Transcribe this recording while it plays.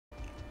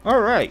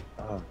Alright.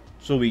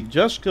 So we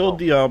just killed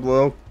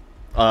Diablo.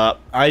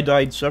 I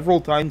died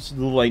several times to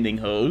the lightning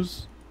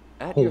hose.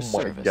 At Oh your my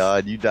service.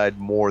 god, you died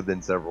more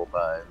than several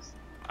times.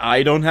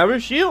 I don't have a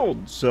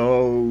shield,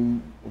 so...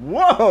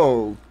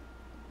 Whoa!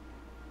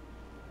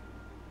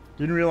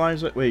 Didn't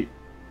realize that. Wait.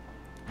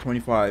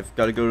 25.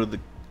 Gotta go to the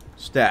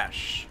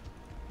stash.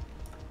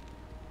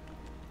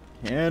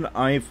 Can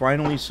I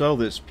finally sell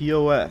this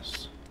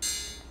POS?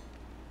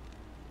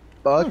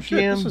 Fucking Oh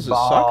shit, this is a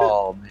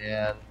ball,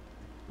 man.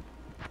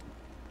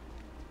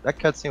 That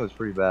cutscene was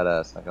pretty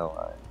badass, not gonna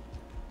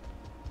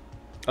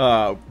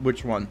lie.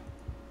 Which one?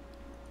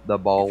 The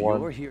ball If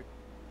one. you're here,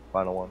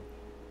 Final one.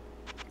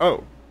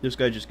 Oh, this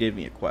guy just gave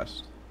me a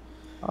quest.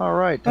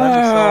 Alright, time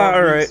to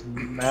sell these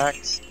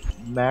alright.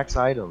 max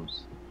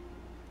items.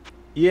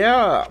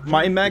 Yeah,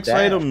 my max that.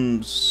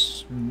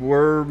 items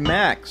were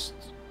maxed.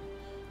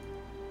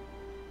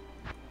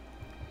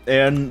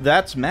 And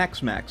that's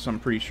max, I'm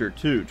pretty sure,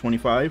 too.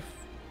 25?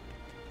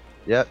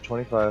 Yep,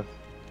 25.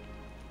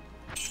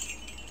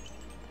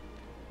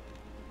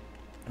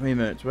 Wait a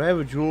minute, do I have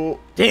a jewel?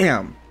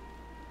 Damn!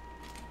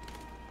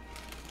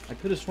 I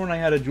could have sworn I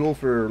had a jewel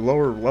for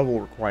lower level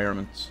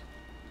requirements.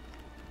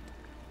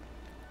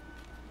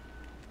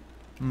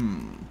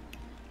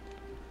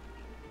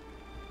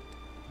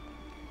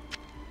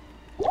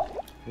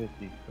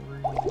 53.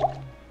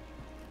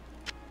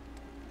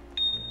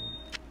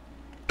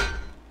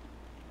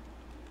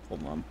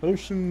 Hold on,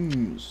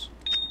 potions.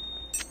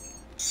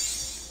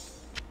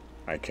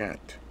 I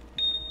can't.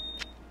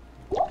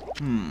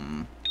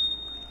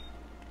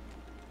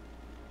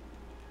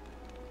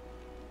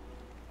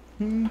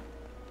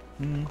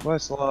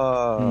 Quest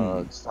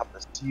log. Stop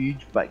the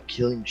siege by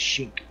killing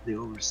Shink, the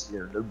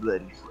overseer, the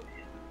bloody friend.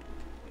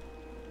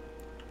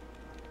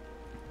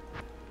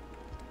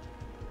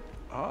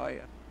 Oh,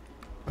 yeah.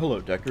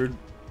 Hello, Deckard.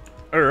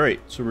 Alright,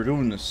 so we're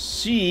doing the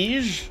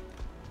siege.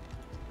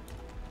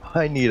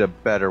 I need a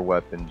better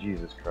weapon,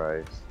 Jesus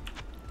Christ.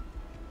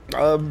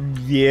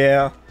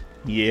 Yeah.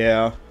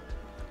 Yeah.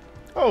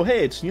 Oh,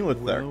 hey, it's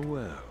Neelith there. Well,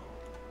 well,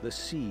 the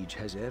siege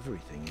has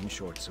everything in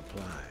short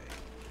supply,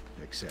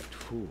 except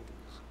fools.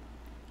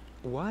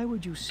 Why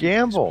would you seek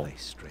Gamble.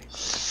 this place,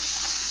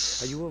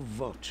 stranger? Are you a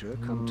vulture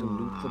come to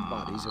loot the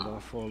bodies of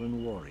our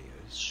fallen warriors?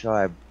 Shall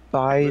I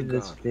buy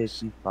this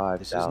Regardless, 55,000?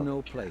 This is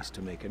no place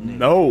to make a name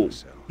No. for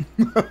yourself.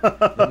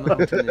 The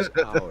mountain is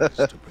ours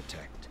to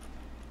protect.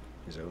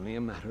 It's only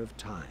a matter of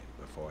time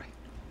before...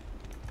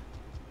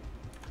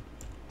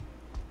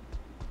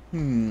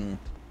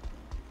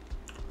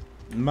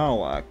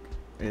 Malak.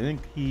 I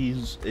think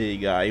he's a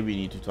guy we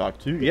need to talk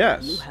to.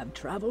 Yes. You have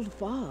traveled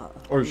far.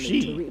 Or only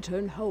she. to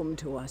return home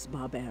to us,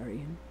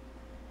 barbarian.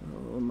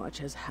 Oh, much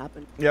has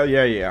happened.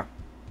 Yeah.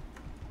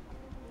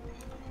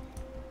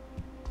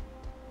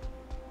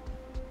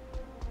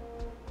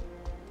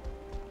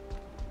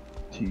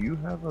 Do you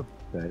have a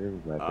better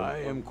weapon?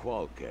 I am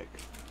Qualkek,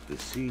 the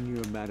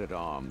senior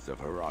man-at-arms of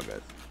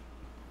Haragath.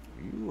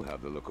 You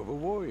have the look of a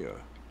warrior.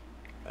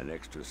 An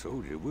extra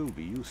soldier will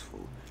be useful,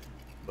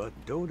 but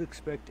don't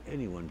expect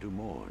anyone to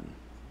mourn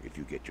if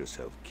you get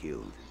yourself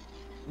killed.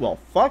 Well,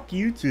 fuck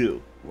you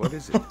too. What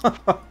is it?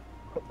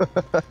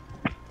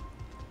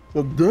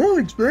 Well, don't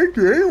expect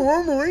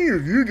anyone to leave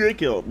if you get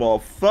killed. Well,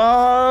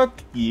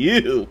 fuck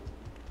you.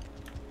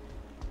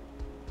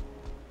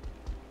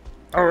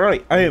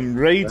 Alright, I am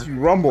ready to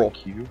rumble.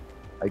 Queue?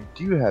 I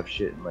do have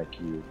shit in my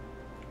queue.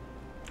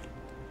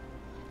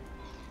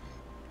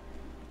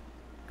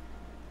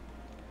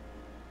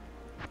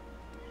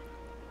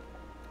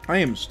 I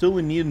am still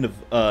in need of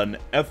an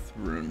F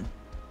rune.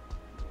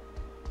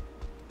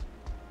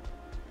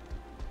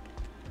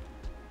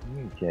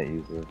 You can't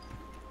use this.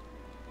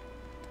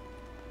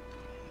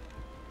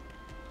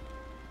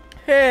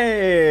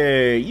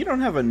 Hey, you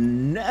don't have a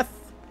Nef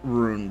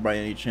rune by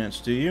any chance,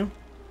 do you?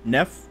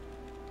 Nef?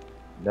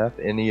 Nef,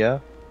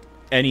 NEF?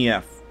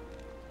 NEF.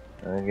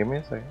 Give me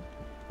a second.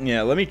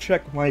 Yeah, let me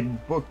check my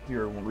book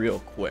here real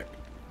quick.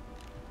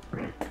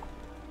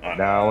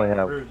 Now we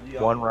have Where's the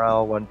one other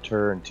Ral, one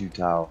Tur, and 2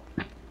 Tau.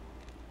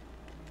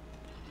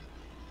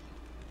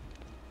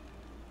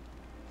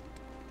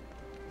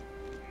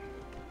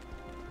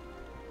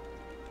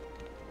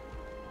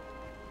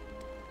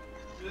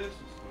 This is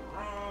the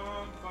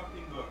wrong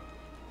fucking book.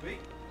 Wait.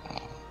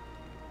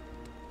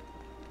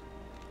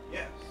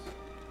 Yes.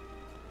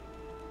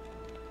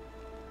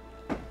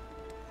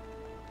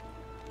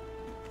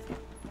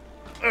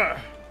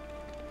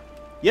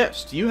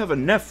 Yes, do you have a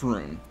Nef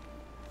rune?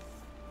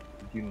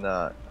 Do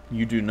not.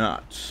 You do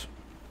not.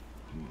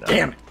 No.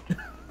 Damn it.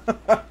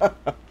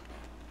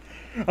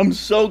 I'm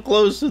so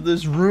close to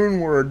this rune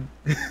word.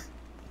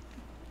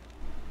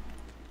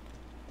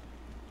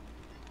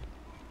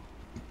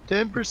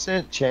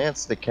 10%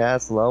 chance to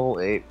cast level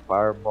 8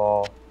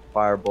 Firebolt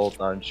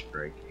on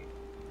striking.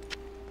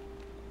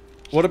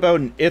 What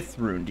about an Ith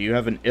rune? Do you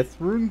have an Ith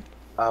rune?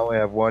 I only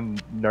have one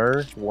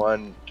Nur,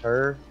 one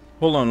Tur.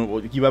 Hold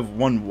on, you have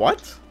one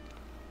what?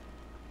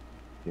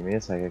 Give me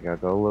a second, I gotta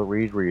go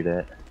read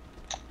it.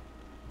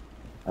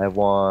 I have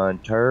one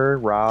Tur,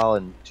 Ral,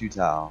 and 2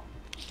 Tau.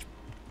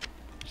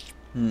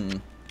 Hmm.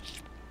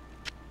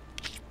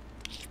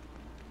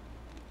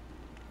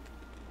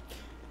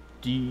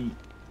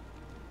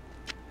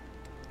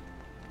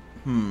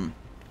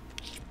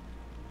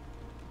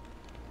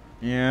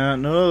 Yeah,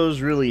 none of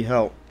those really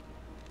help.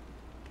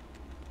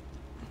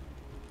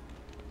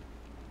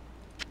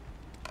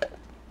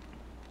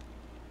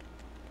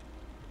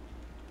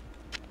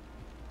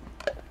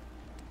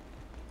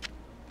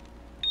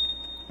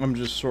 I'm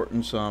just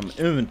sorting some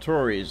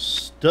inventory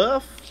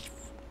stuff,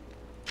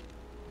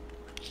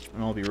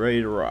 and I'll be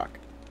ready to rock.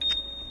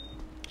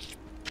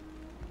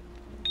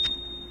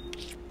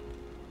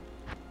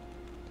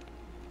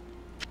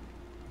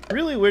 I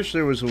really wish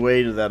there was a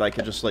way that I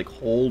could just, like,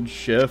 hold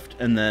shift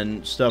and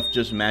then stuff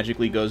just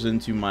magically goes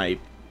into my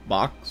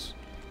box.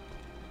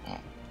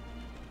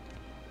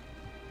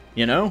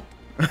 You know?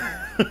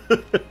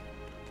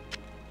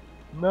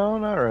 No,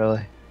 not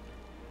really.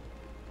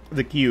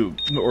 The cube,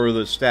 or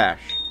the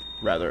stash,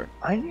 rather.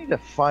 I need to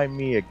find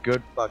me a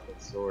good fucking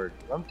sword.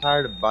 I'm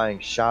tired of buying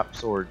shop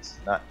swords.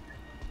 Not.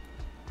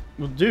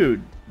 Well,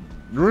 dude,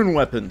 rune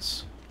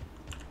weapons.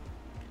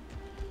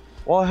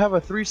 Well, I have a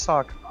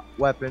 3-stock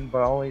weapon,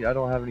 but I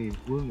don't have any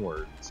rune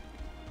words.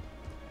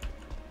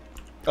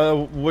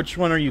 Which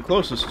one are you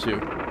closest to?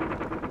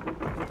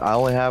 I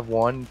only have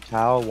 1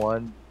 towel,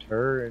 1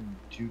 tur, and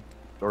 2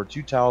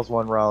 towels,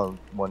 1 round,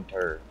 1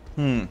 tur.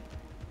 Hmm.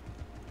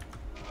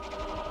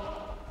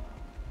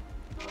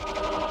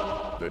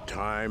 The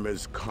time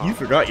has come. You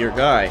forgot your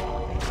guy.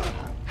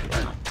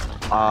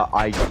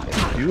 I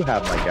do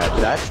have my guy.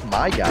 That's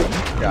my guy.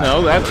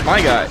 No, that's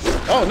my guy.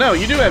 Oh, no,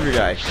 you do have your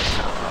guy.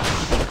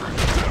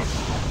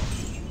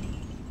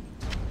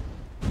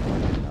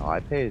 No,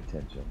 I paid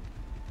attention.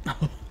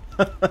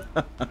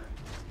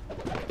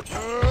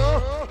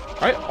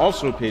 I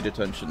also paid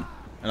attention,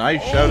 and I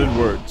shouted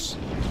words.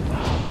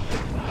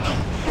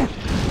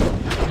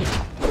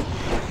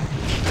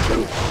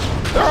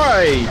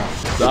 Die,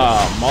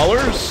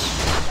 Maulers!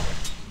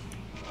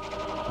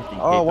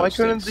 Oh, why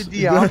couldn't the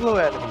Diablo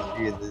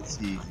enemies be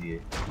this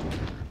easy?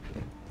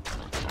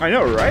 I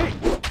know, right?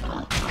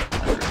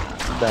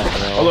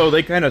 Although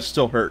they kind of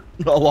still hurt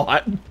a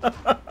lot.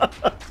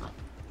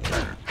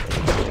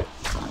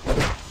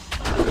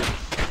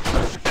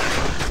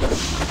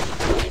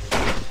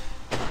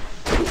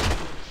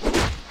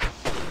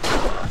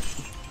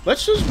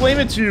 Let's just blame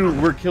it to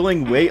we're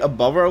killing way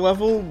above our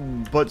level,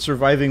 but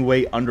surviving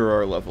way under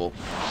our level.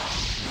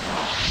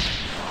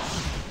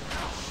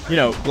 You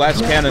know, glass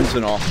cannons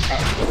and all.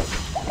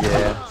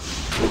 Yeah.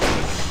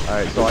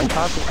 Alright, so I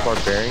caught this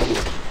barbarian.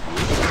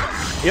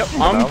 Yep,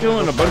 I'm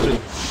killing a bunch of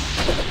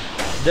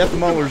death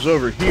maulers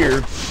over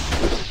here.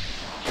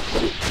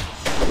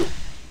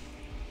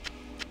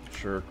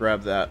 Sure,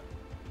 grab that.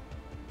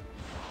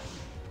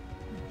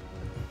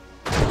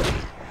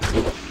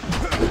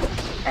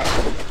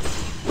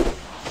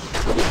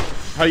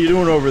 How you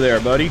doing over there,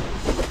 buddy?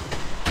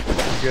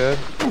 Good.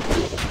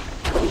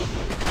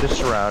 Just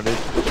surrounded.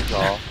 That's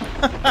all.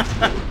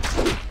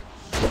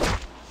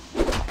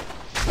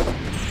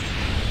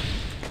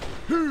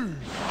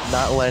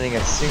 Not landing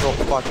a single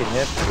fucking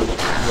hit for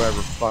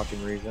whatever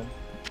fucking reason.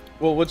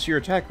 Well, what's your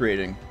attack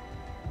rating?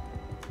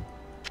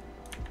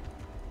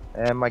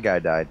 And my guy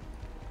died.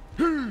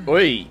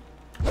 Oi!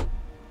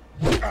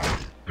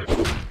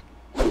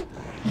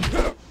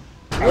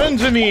 Run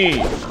to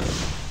me!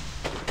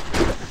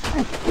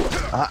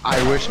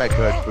 I wish I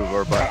could,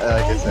 FUBAR, but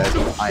like I said,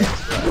 I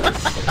am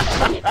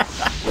screwed.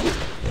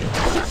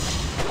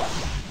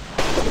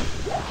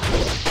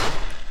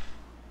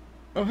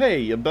 Oh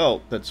hey, a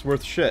belt that's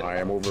worth shit. I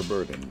am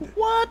overburdened.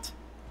 What?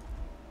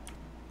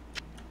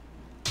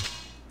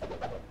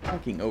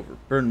 Fucking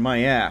overburned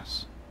my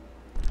ass.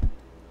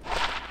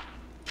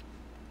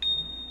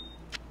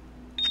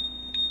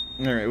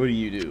 Alright, what do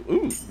you do?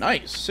 Ooh,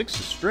 nice. 6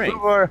 of strength.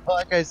 FUBAR,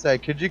 like I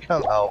said, could you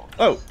come help?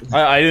 Oh,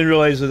 I didn't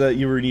realize that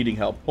you were needing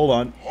help. Hold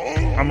on.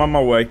 I'm on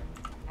my way.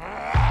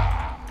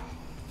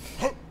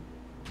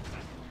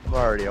 I'm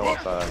already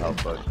almost out of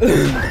help, but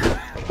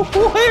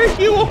Why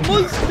are you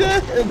almost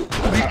dead?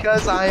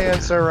 because I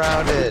am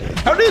surrounded.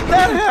 How did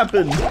that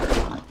happen?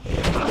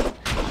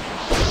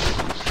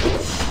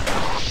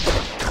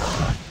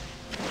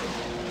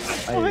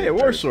 Oh, hey, a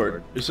war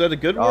sword. Is that a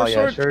good war yeah,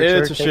 sword? sure,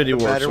 It's a take shitty the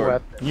war better sword.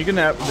 weapon. You can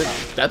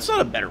have. That's not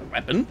a better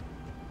weapon.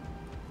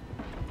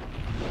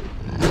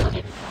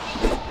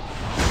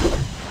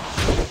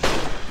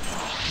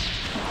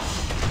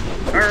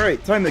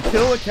 Alright, time to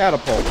kill a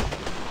catapult.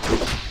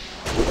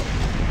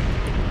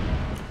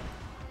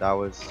 That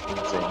was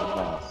insane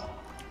fast.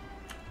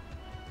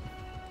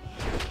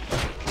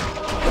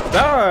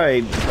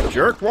 Die,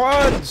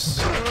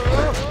 jerkwads!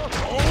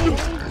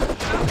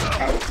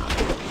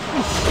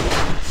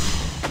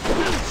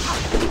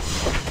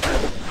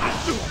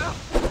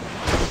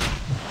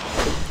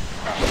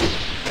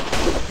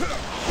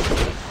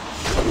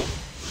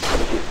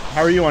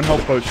 How are you on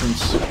health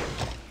potions?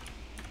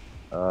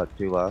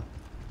 2 left.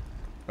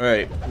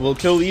 Alright, we'll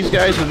kill these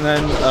guys and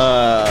then,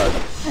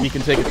 we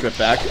can take a trip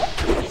back.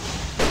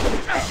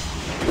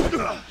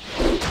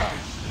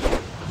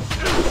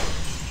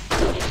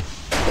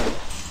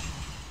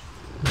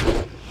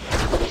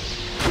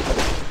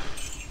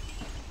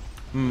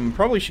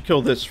 Probably should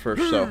kill this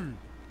first, so.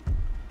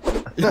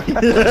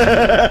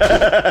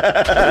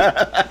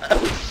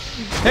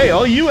 Hey,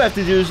 all you have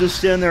to do is just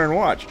stand there and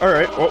watch.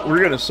 Alright, well,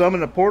 we're gonna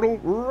summon a portal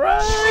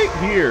right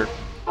here.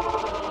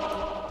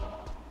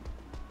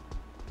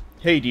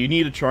 Hey, do you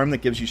need a charm that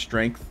gives you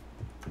strength?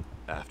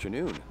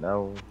 Afternoon.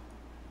 No.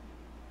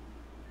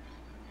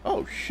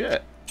 Oh,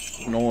 shit.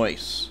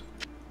 Nice.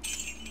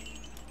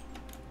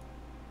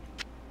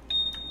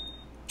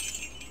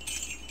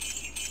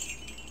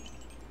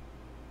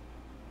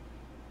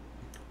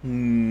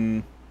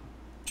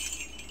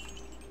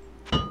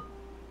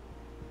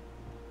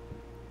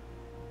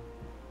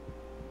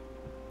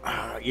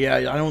 Yeah,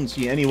 I don't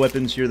see any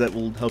weapons here that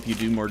will help you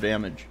do more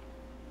damage.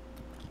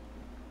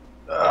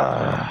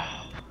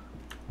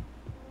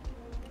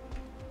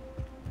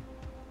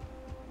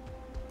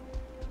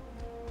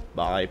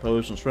 Buy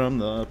potions from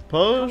the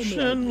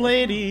potion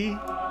lady.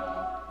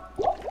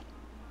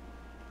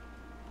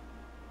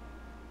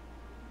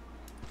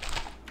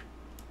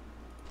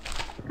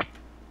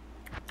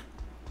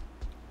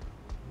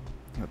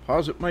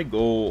 Deposit my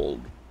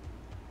gold.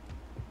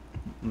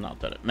 Not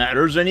that it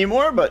matters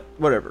anymore, but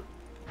whatever.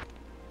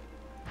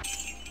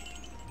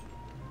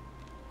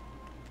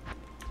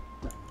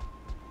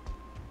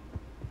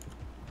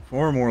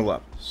 Four more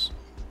levels.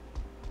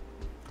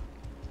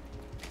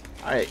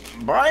 Alright,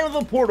 buy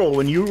the portal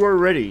when you are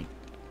ready.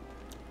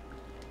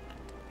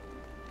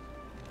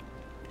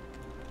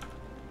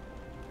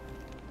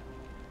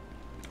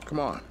 Come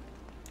on.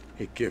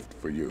 A gift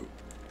for you.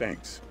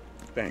 Thanks.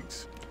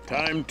 Thanks.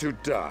 Time to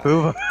die.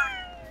 FUBAR.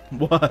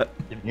 What?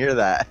 Didn't hear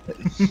that.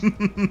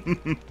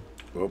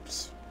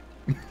 Oops.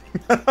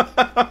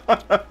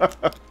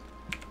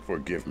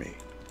 Forgive me.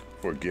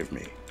 Forgive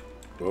me.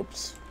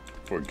 Oops.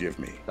 Forgive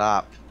me.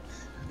 Stop.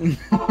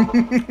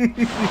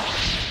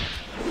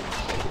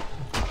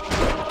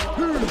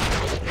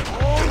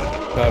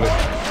 Got it.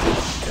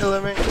 Hey,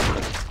 Lemming.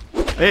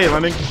 Hey,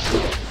 Lemming.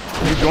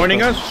 You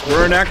joining us?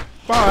 We're in Act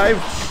 5.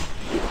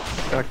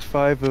 Act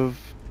 5 of...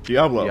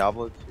 Diablo.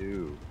 Diablo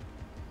 2.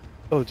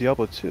 Oh,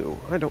 Diablo 2.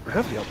 I don't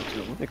have Diablo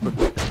 2. Let me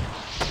quickly...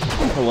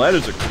 Well, that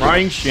is a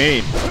crying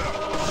shame.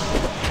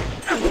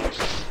 Let's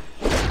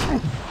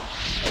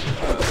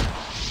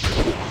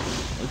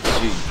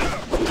see.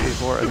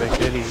 Before I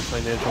make any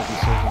financial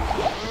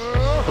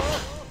decisions.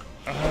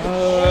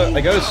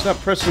 I gotta stop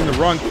pressing the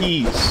wrong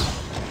keys.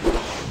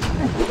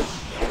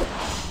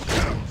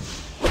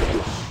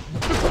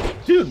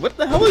 Dude, what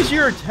the hell is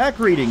your attack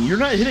rating? You're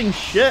not hitting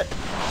shit.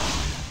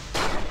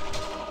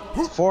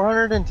 It's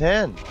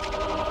 410.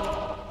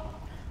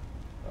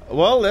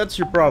 Well, that's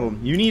your problem.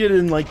 You need it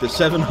in like the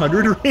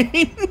 700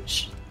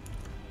 range.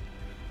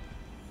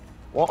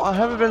 Well, I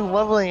haven't been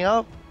leveling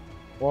up.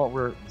 Well,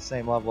 we're at the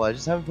same level. I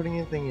just haven't put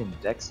anything in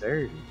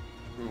dexterity.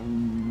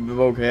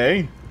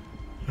 Okay.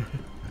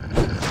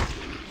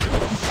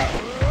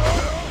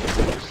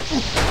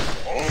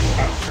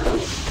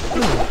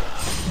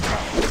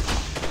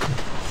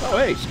 Oh,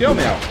 hey, skill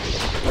mail.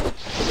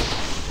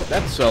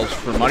 That sells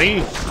for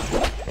money.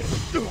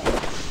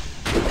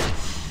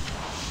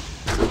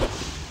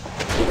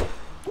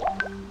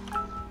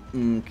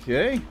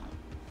 Okay.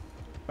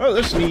 Oh,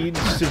 this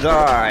needs to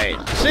die.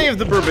 Save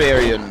the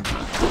barbarian.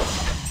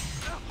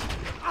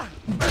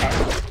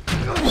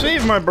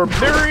 Save my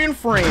barbarian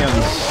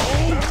friends.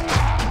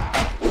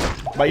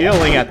 By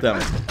yelling at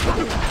them.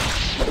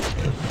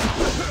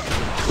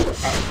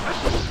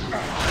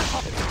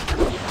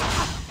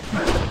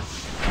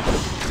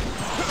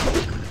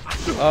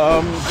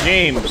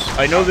 James,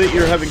 I know that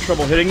you're having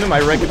trouble hitting them.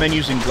 I recommend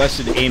using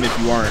Blessed Aim if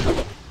you aren't.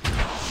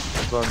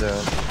 That's what I'm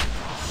doing.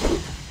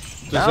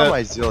 Does Now that...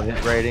 my zeal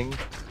hit rating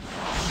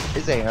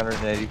is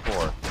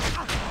 884.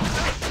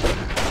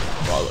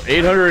 Well,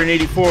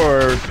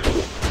 884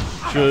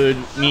 should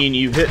mean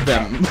you hit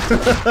them.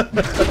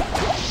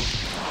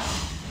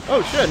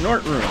 Oh shit,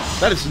 Nort rune.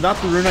 That is not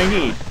the rune I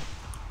need.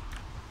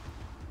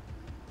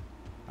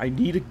 I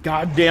need a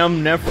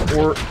goddamn Nef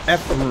or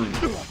F rune.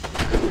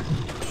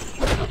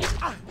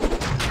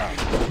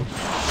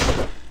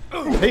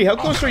 Hey, how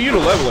close are you to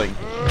leveling?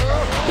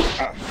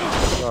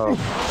 Oh.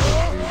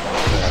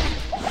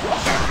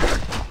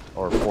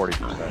 Or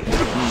 40%.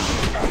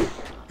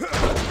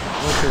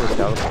 What's your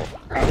doubtful?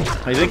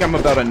 I think I'm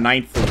about a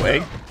 9th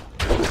away.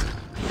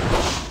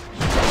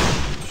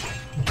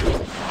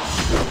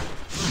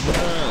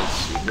 Let's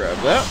see, grab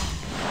that.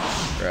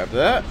 Grab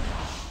that.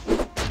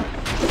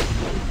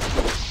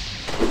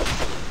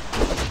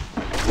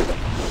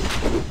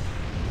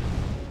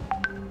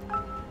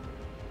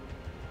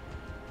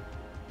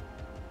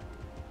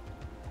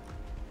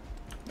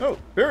 Oh,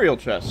 burial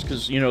chests,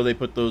 because, you know, they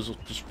put those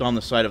just on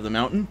the side of the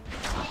mountain.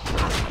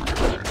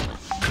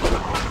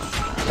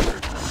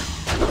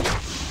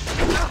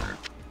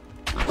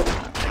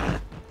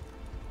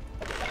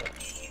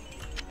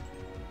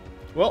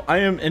 Well, I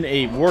am in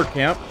a war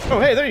camp. Oh,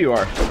 hey, there you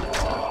are.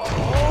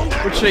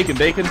 What's shaking,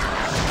 Bacon?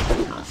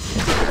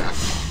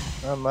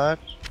 Not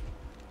much.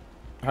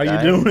 How you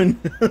doing?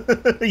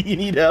 You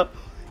need help?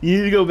 You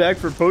need to go back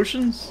for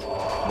potions?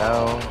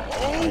 No.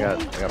 I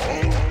got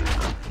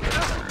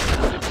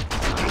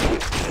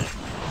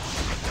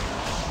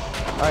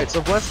Alright,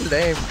 so blessed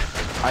aim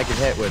I can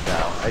hit with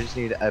now. I just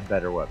need a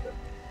better weapon.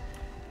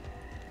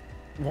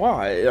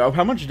 Why?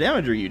 How much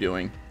damage are you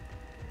doing?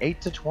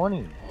 8 to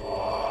 20.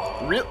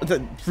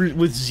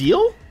 With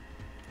Zeal?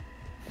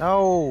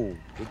 No.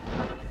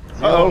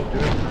 Uh-oh.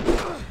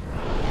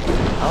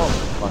 Oh,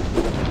 fuck.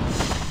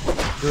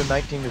 Doing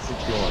 19 to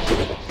 61.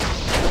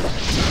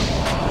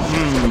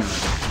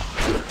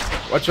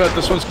 Watch out,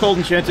 this one's cold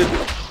enchanted.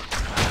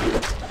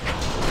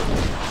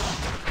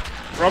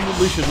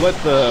 Probably should let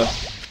the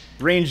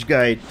ranged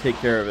guy take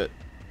care of it.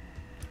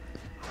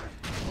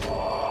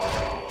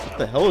 What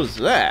the hell is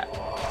that?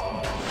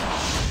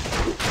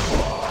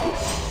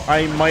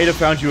 I might have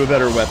found you a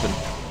better weapon.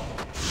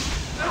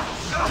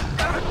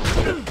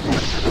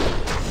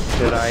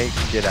 Should I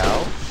get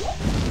out?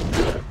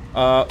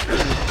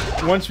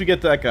 Once we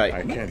get that I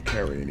guy. can't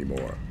carry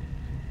anymore.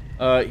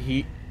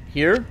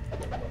 Here?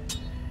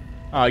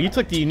 Ah, you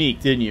took the unique,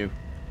 didn't you?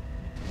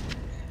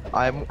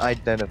 I'm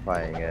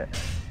identifying it.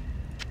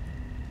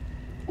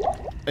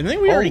 I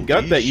think we already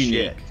got Holy that shit.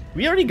 unique.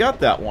 We already got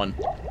that one.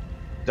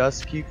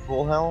 Dusky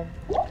full helm?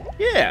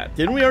 Yeah,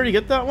 didn't we already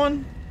get that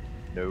one?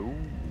 No.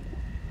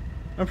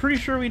 I'm pretty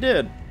sure we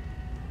did.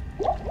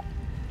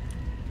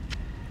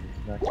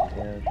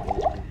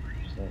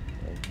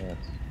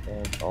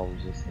 All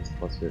resistance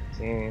plus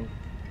 15.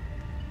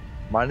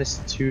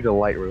 -2 to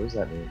light. What does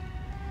that mean?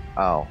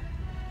 Oh.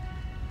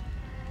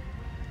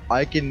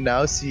 I can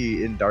now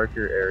see in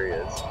darker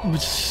areas.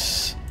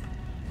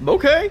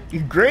 Okay,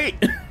 great.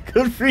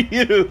 Good for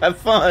you. Have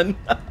fun.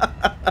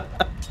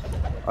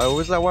 What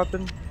was that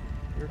weapon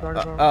you were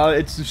talking about?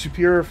 It's the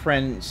Superior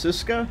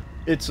Francisca.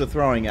 It's a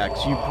throwing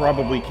axe. You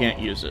probably can't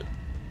use it.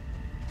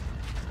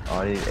 Oh,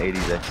 I need 80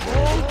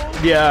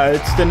 dexterity. Yeah,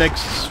 it's the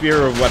next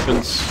sphere of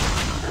weapons.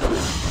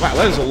 Wow,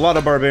 that is a lot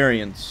of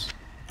barbarians.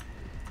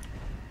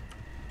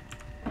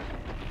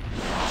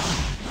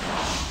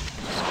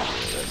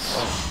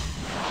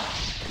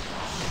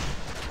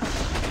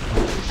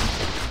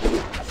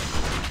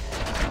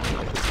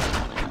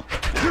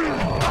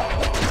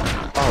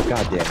 Oh,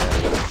 god damn it.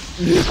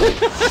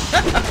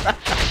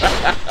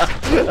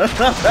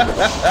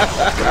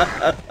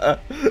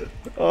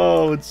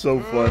 Oh, it's so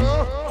fun.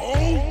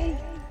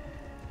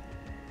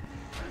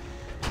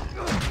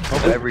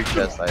 Every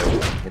chest I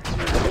open hits you.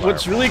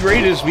 What's really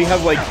great is we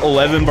have like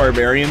 11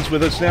 barbarians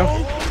with us now.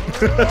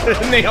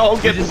 And they all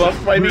get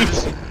buffed by me. We're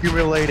just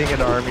accumulating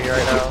an army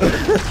right now.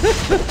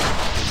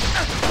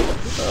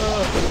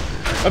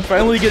 I'm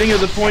finally getting to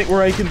the point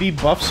where I can be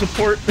buff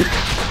support.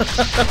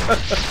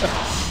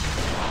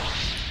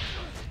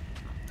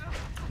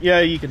 Yeah,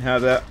 you can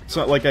have that. It's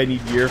not like I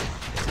need gear.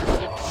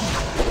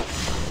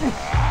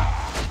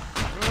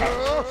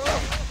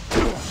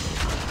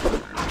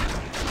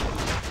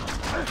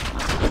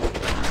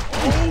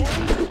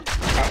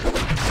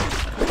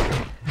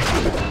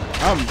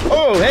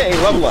 Oh, hey,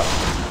 level up.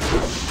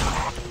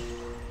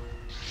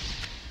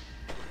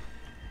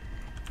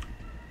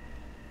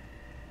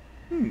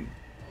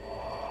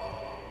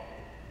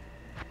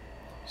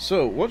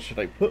 So, what should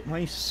I put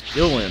my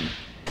skill in?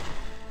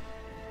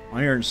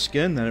 Iron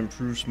Skin, that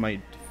improves my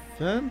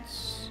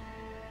defense.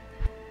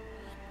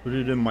 Put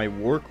it in my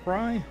war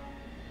cry.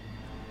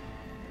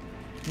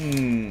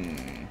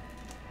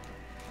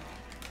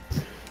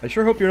 I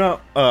sure hope you're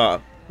not,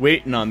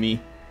 waiting on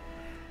me.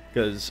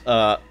 Because,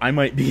 I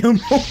might be a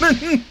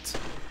moment.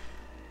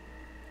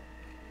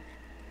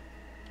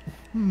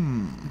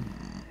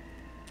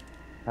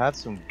 Have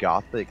some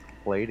gothic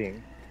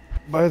plating.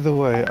 By the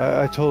way,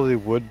 I totally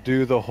would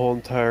do the whole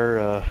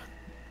entire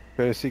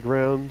fantasy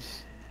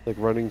grounds, like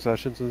running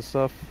sessions and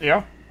stuff.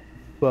 Yeah.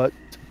 But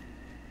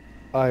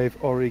I've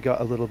already got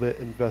a little bit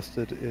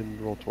invested in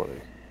Roll20.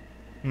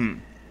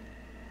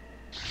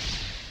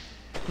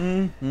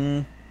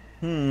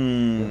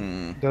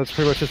 That's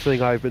pretty much the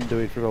thing I've been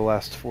doing for the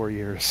last 4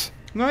 years.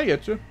 No, I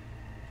get you.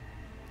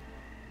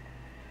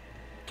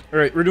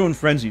 Alright, we're doing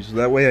Frenzy, so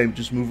that way I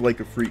just move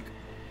like a freak.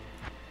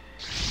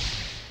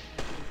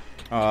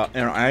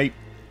 And I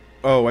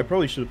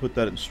probably should have put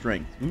that in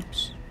Strength.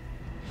 Oops.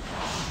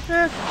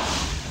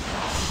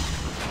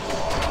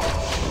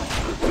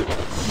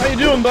 How you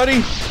doing,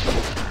 buddy?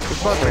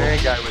 This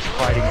barbarian guy was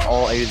fighting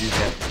all 8 of these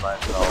enemies by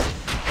himself.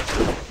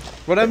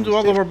 What happened to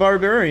all of our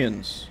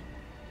barbarians?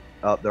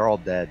 Oh, they're all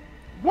dead.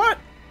 What?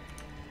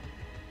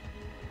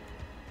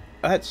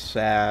 That's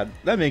sad.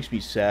 That makes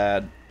me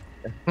sad.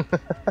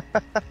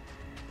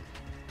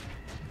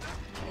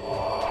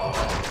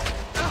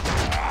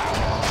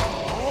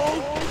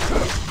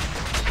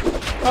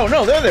 Oh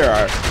no, there they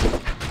are.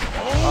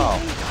 Oh.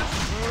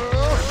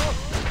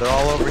 They're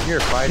all over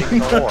here fighting in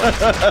the war.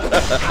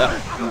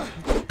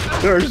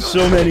 There are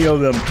so many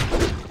of them.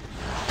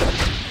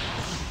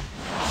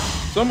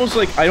 It's almost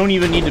like I don't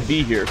even need to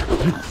be here.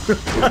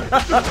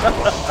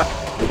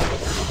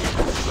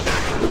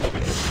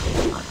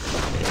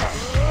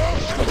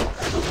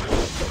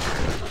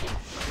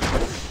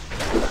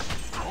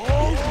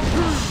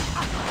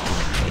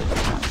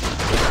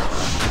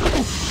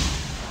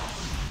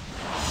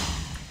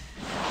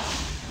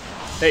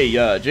 Hey,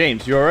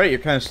 James, you alright? You're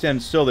kind of standing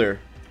still there.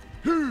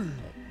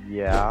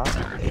 Yeah.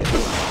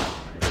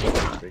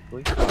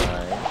 Perfectly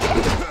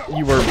fine.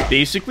 You were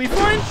basically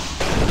fine?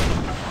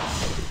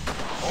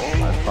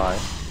 I'm fine.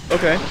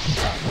 Okay.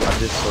 I'm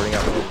just sorting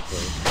out my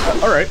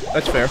inventory. Alright,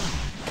 that's fair.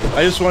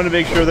 I just wanted to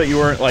make sure that you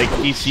weren't, like,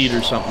 DC'd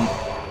or something.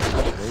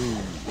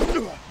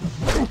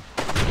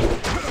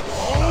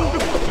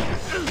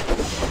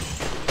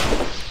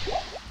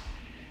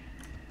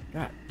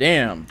 God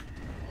damn.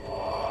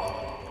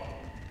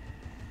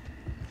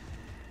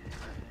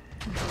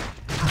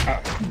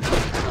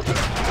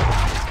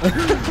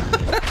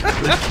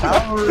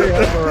 Cavalry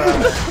have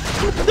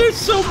arrived. There's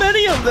so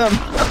many of them!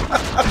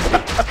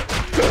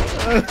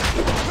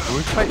 Can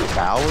we fight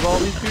Cal with all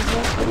these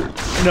people?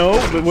 No,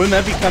 but wouldn't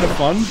that be kind of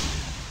fun?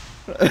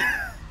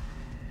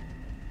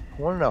 I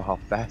want to know how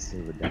fast they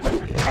would die.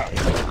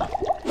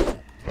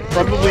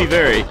 Probably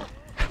very.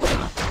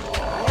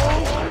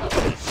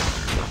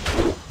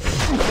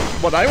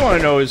 What I want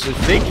to know is, if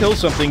they kill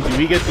something, do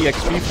we get the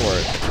XP for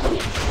it?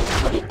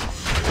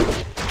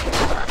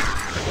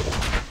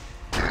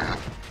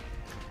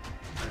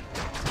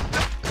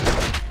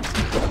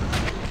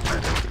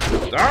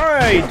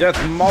 Die, death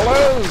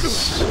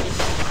maulers!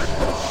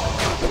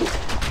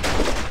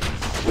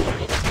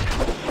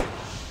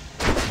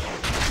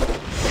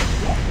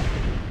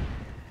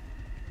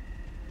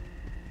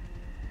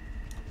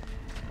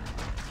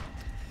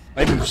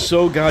 I move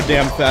so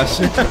goddamn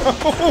fast now.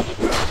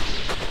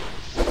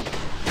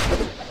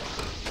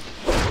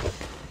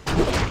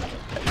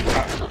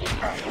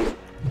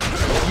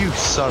 You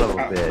son of a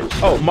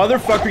bitch. Oh,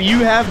 motherfucker, you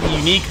have the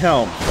unique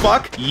helm.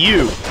 Fuck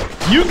you.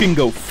 You can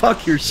go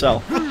fuck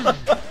yourself.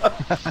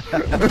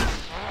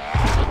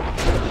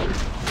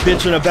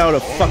 Bitching about a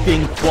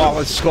fucking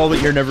flawless skull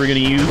that you're never gonna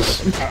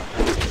use.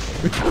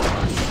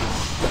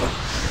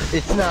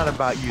 It's not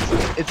about using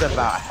it, it's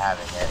about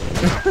having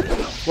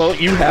it. Well,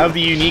 you have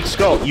the unique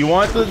skull. You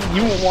want the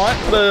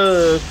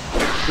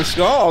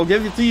skull? I'll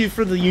give it to you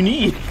for the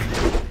unique.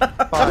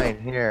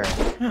 Fine, here.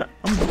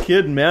 I'm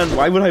kidding, man.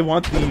 Why would I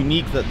want the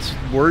unique that's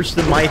worse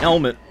than my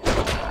helmet?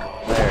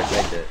 There,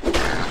 take it.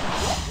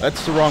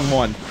 That's the wrong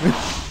one.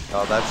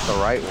 Oh, that's the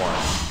right one.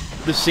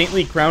 The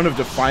Saintly Crown of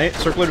Defiance?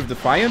 Circlet of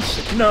Defiance?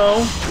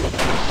 No.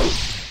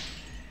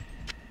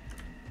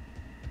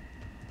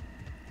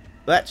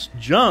 That's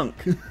junk,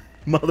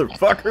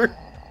 motherfucker.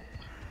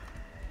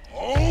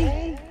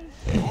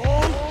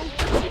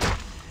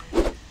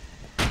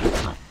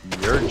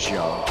 You're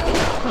junk.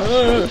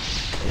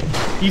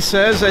 He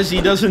says as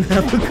he doesn't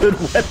have a good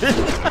weapon.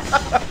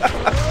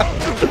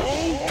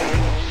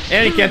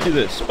 And he can't do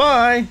this.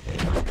 Bye.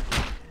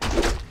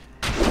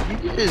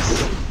 You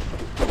just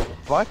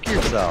fuck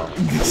yourself.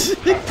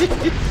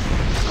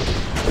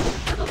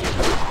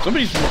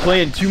 Somebody's been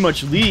playing too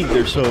much League.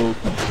 They're so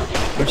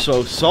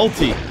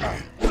salty.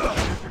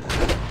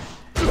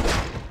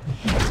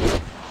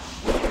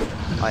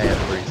 I am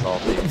pretty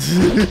salty.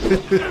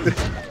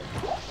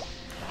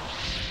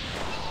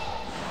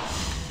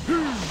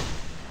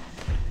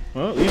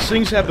 Well, these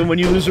things happen when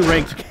you lose a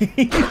ranked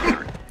game.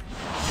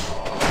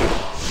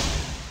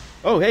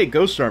 Oh, hey,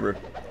 Ghost Armor.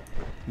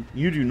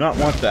 You do not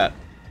want that.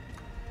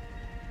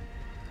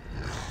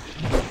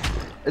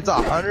 It's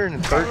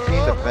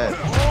 113 defense.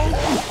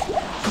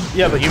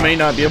 Yeah, but you may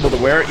not be able to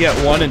wear it yet.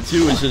 1 and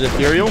 2, is it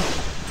ethereal?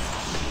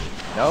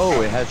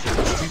 No, it has a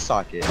 2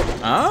 socket.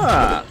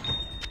 Ah.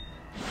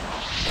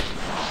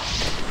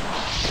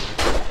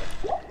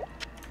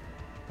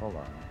 Hold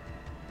on.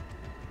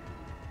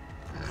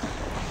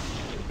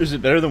 Is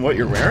it better than what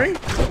you're wearing?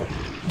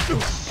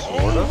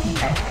 Sort of?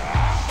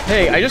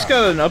 Hey, I just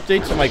got an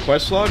update to my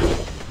quest log.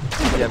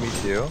 Yeah, me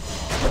too.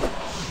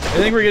 I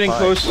think we're getting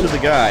close to the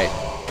guy.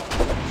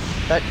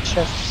 That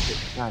chest is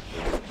God.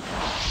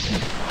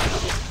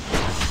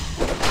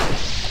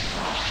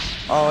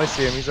 Oh, I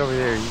see him. He's over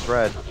here. He's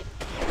red.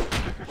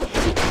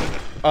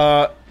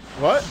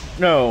 What?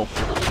 No.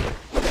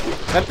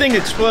 That thing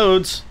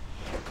explodes.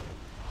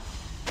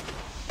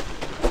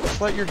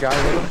 Just let your guy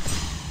hit him.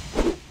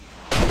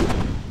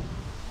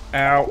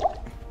 Ow.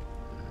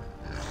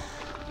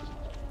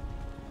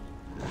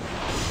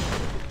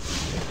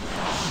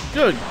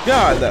 Good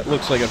God, that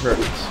looks like it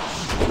hurts.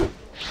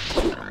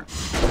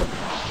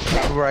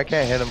 Where I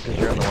can't hit him because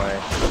you're in the way.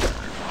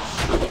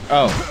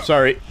 Oh,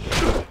 sorry.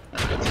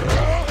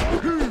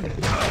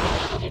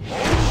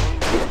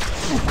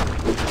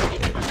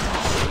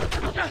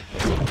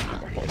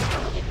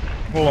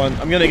 Hold on,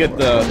 I'm gonna get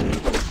the...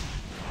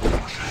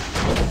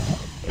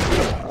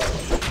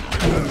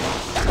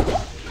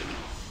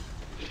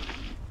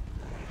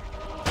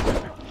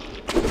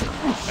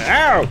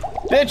 Ow!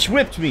 Bitch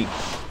whipped me!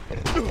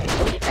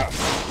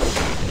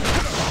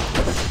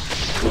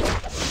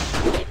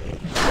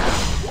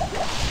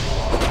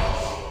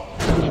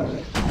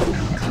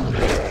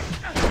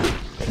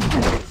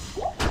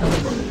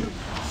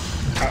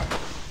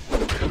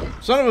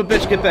 Son of a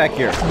bitch, get back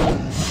here.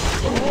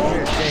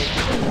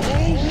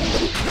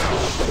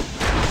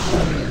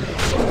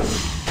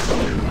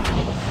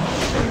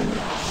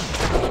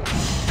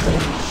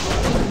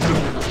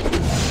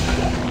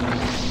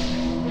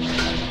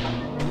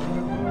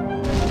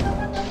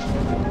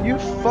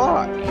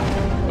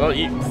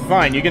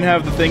 Fine, you can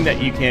have the thing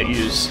that you can't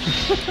use.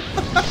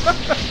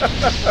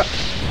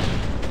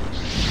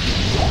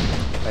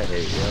 I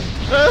hate you.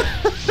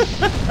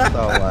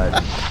 So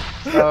much.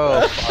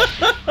 So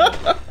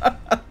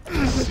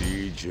The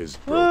siege is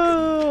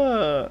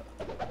broken.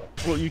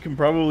 Well, you can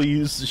probably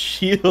use the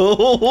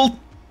shield.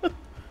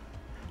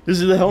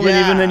 Is the helmet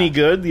even any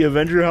good? The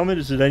Avenger helmet,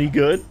 is it any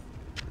good?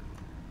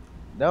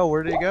 No,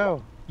 where did it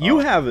go? You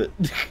have it.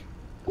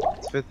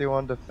 It's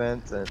 51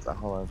 defense and it's a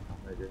hold on,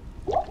 I did.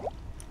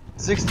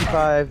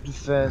 65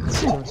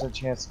 defense, 10%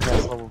 chance to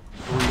cast level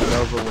 3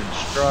 Nova when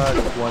struck,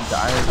 1 to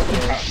Iron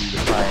Skin, 2 to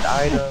find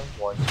item,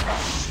 1 to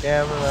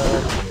stamina,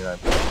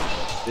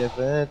 29%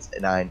 defense,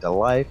 and 9 to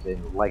life,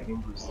 and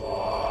lightning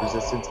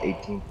resistance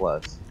 18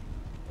 plus.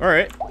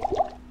 Alright.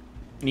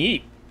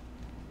 Neat.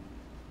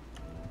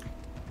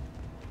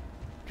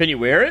 Can you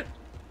wear it?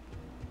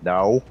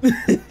 No.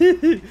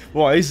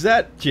 Why is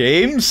that,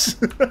 James?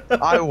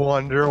 I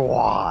wonder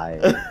why.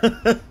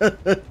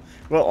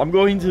 Well, I'm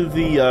going to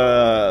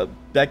the,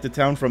 back to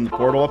town from the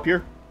portal up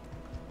here.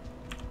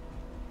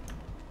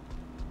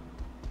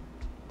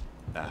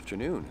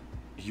 Afternoon.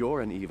 You're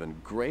an even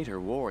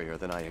greater warrior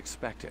than I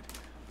expected.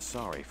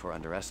 Sorry for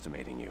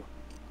underestimating you.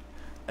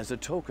 As a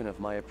token of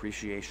my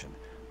appreciation,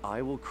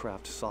 I will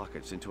craft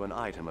sockets into an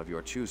item of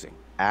your choosing.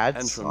 Add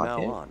and from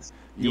sockets? now on,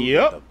 you'll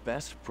Yep. get the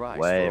best price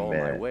Wait for a all my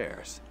minute.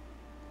 wares.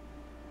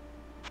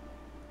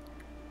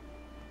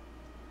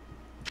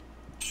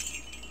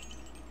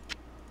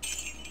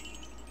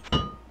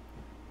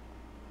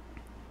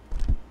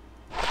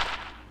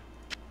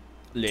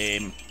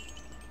 Lame.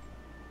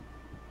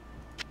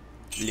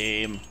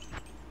 Lame.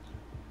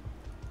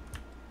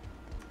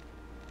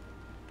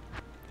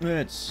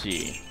 Let's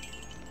see.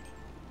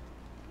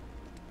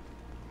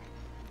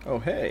 Oh,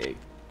 hey.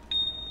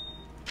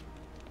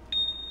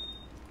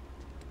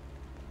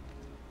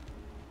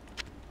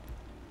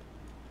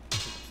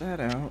 Check that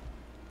out.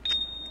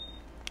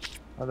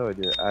 How do I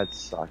do it? Add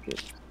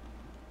socket.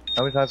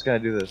 How many times can I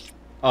do this?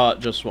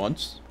 Just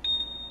once.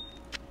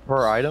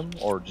 Per item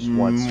or just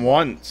once?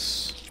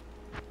 Once.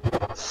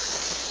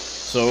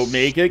 So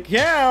make it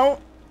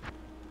count.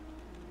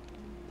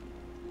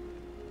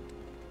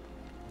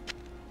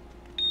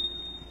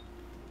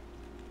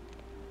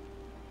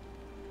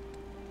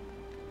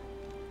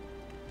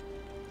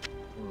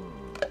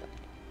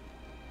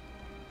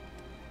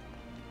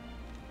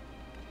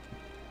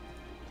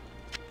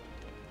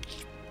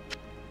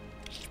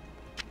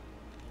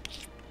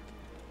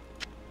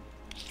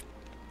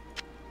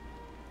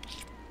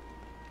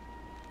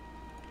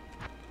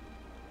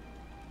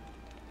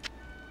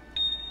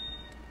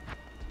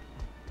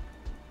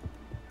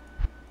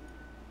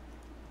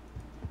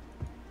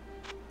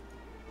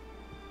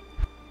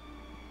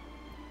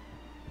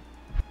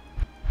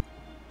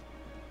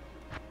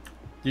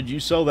 Did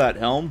you sell that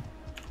helm?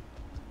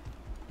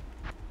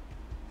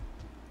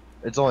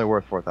 It's only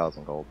worth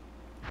 4,000 gold.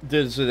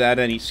 Does it add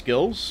any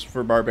skills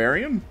for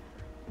Barbarian?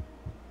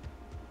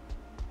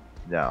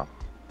 No.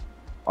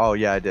 Oh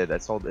yeah, I did. I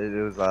sold it.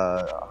 It was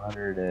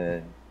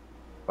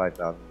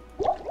 105,000.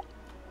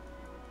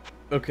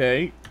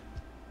 Okay.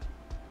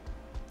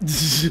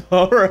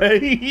 All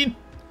right. It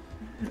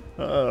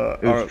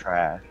was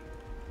trash.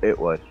 It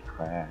was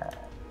trash.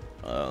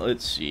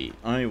 Let's see.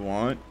 I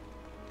want.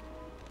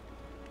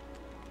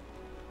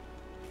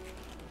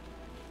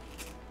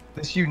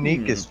 This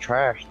unique is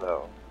trash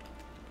though.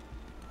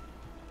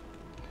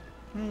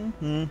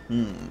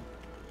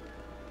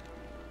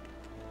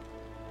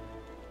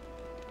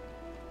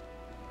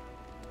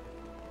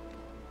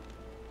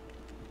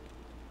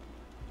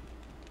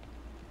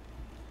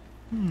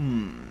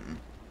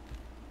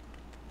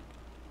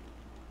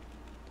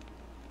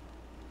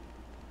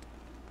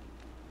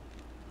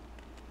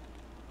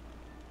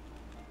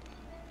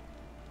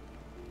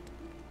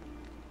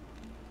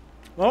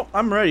 Well,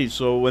 I'm ready,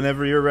 so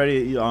whenever you're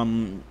ready,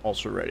 I'm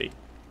also ready.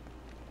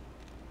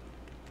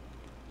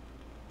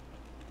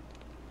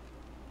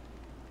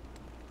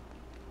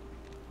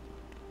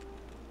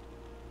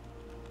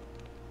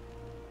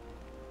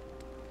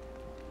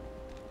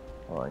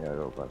 Oh, I gotta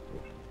go back to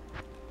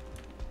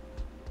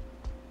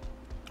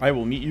I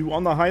will meet you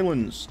on the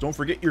Highlands. Don't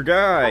forget your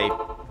guy.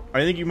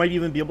 I think you might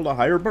even be able to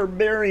hire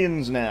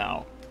barbarians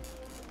now.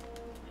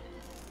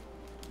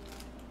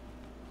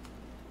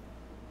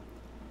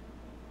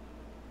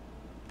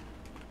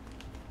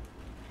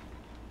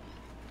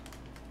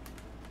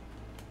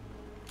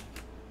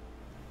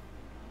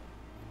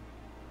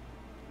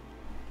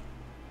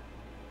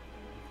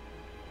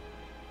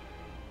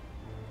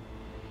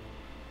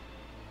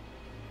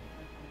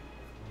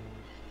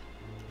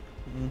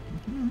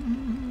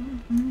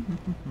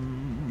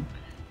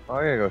 Oh,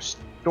 I gotta go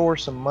store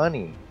some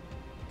money.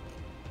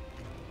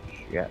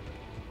 Shit.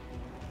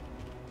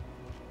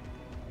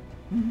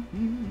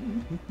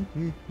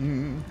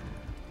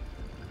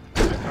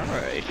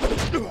 Alright.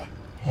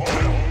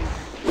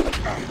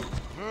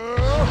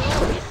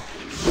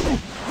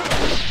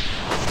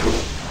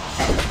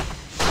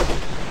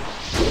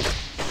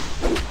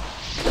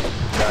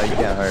 No, you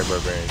can't hire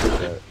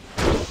barbarians.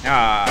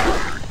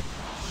 Ah.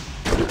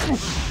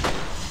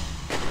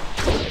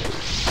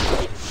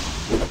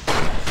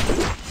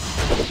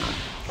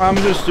 I'm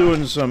just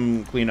doing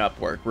some cleanup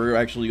work. We're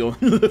actually going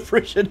to the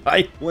Frisian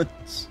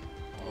Highlands.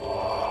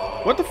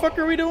 What the fuck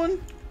are we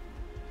doing?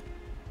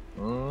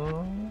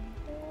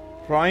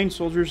 Crying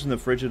soldiers in the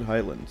Frigid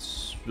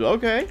Highlands.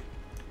 Okay.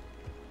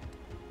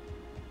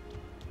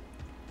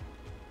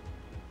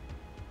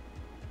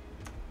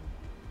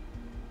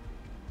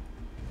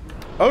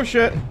 Oh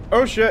shit!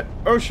 Oh shit!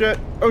 Oh shit!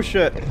 Oh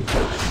shit!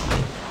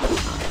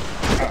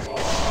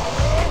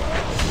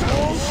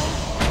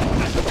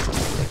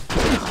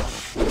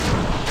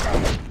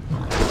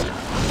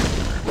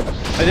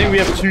 I think we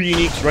have two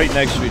uniques right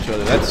next to each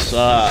other. That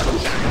sucks.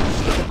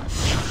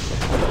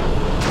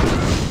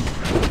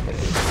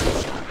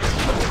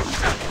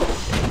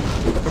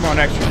 Come on,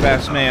 extra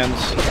fast mans.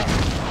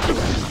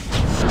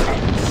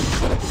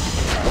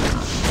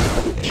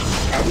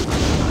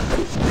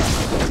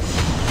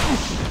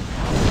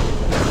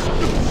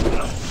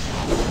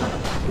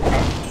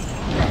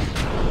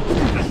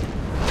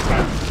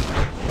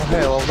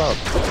 Okay, leveled up.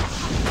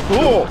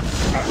 Cool.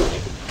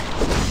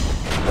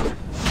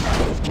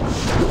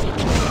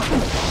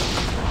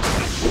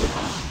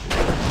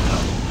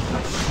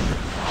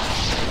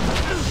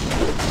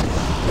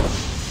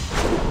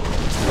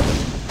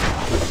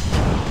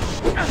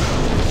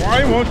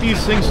 Why won't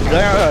these things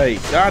die?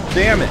 God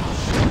damn it.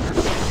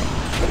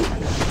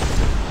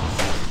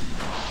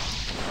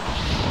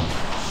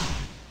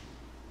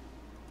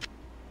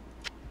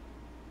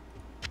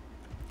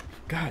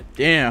 God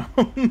damn.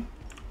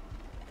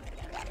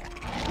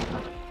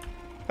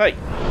 Hey.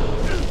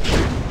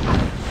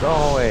 Go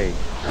away.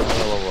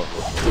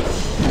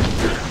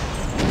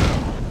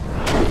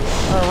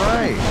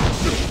 Alright.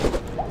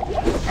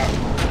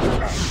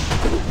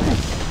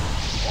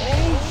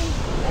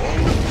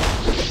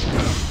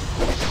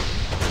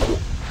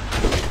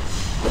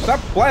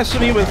 Stop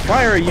blasting me with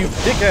fire, you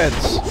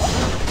dickheads!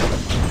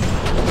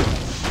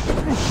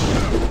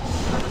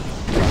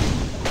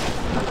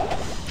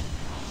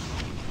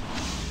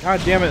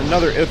 God damn it,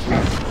 another if.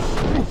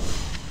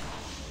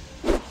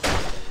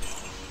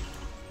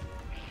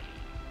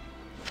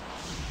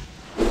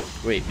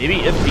 Wait, maybe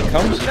if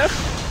becomes an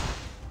F?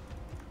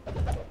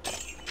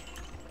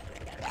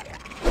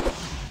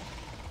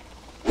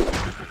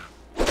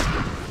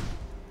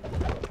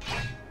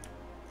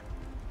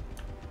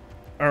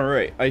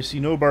 Alright, I see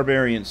no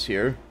barbarians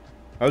here.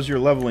 How's your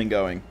leveling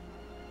going?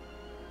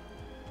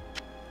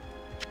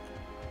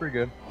 Pretty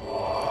good.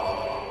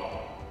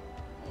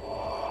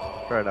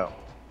 Try it out.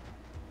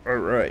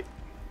 Alright.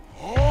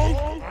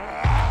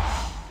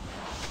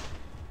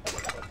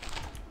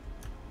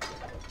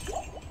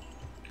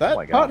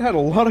 That pot had a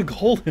lot of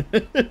gold in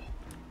it.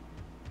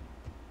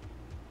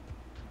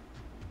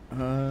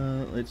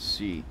 Let's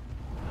see.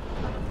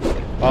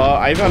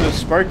 I found a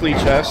sparkly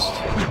chest.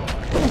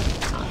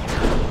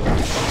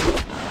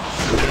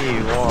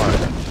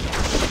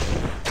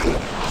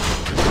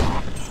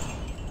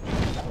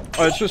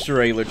 Oh, it's just a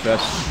regular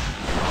chest.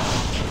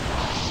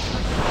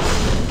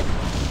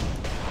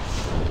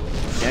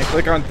 Can't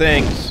click on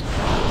things.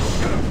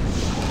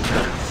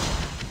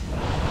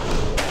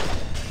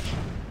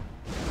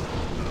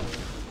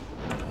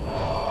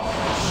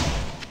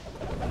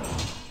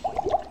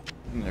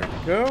 And there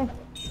we go.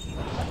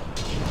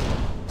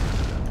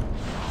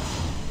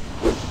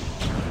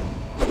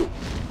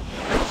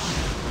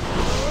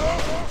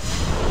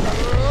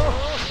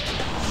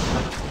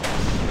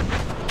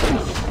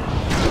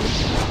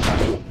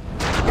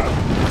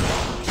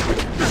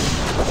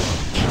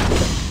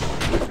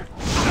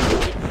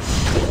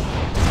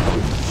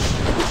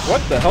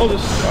 What the hell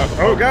just...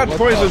 oh god,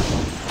 poison!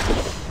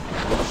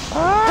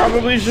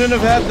 Probably shouldn't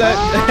have had that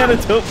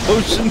antidote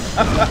potion.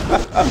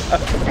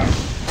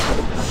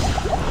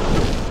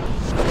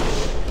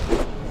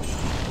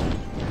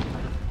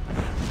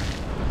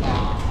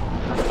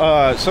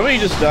 Somebody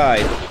just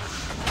died.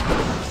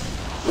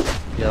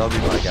 Yeah, that'll be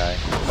my guy.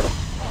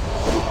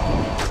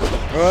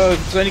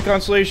 If it's any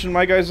consolation,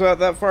 my guy's not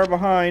that far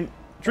behind.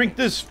 Drink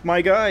this,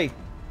 my guy.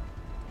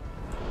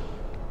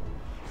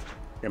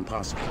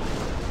 Impossible.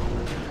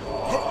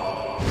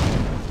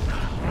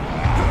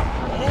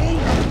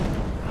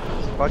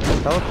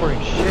 Fucking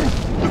teleporting shit.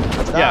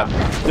 Stop. Yeah,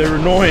 they're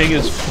annoying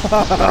as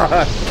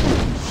fuck.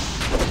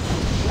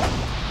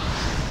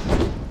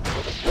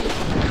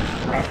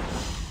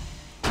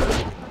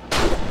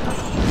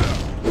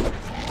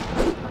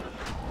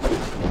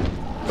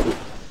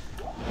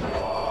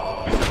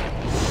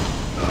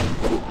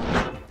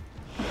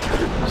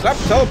 Stop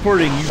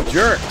teleporting, you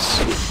jerks!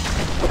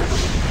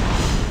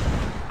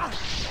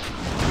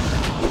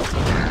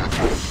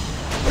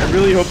 I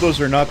really hope those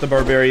are not the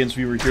barbarians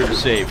we were here to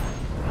save.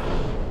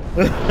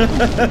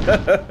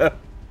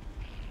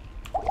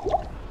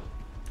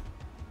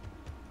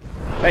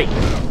 Hey!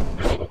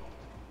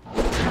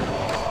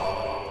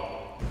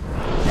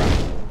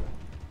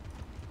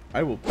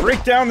 I will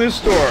break down this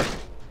door!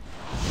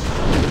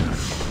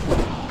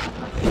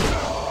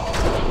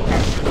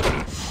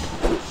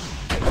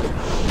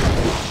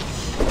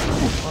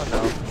 Oh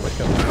no,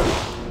 wake up.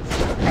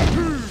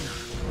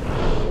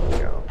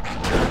 There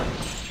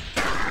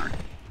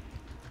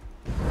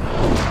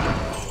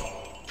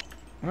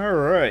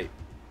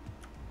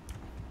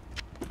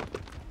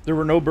There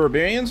were no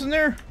barbarians in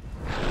there?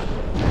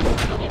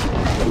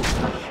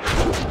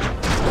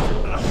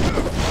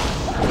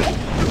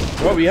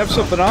 Well, we have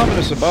something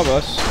ominous above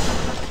us.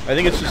 I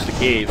think it's just a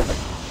cave.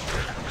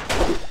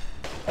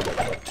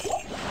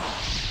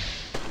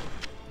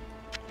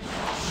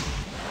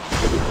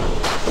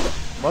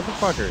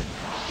 Motherfucker.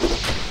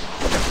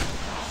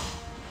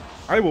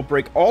 I will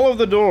break all of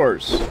the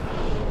doors.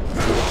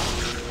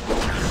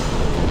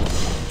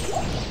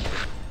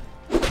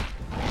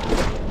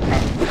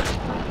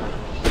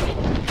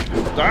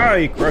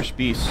 Die, crush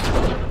beast.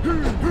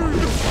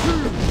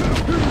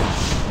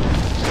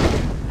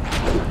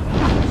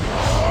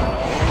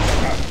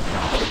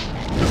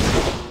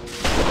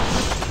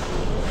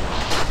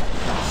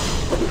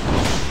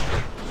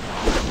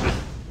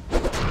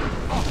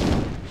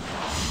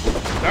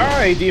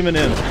 Die, demon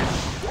imp.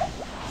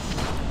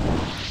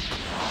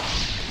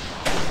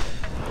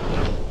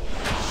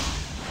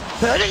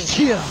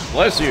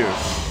 Bless you.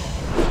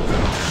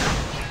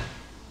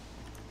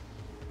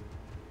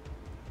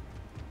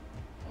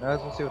 Now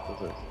let's see what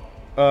this is.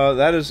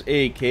 That is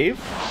a cave.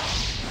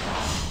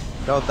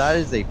 No, that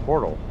is a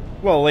portal.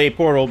 Well, a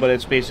portal, but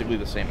it's basically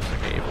the same as a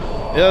cave.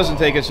 It doesn't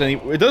take us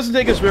It doesn't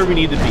take us where we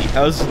need to be.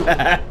 How's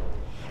that?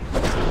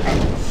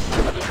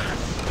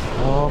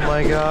 Oh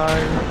my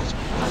god.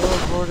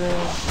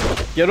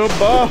 Get a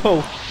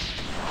bow.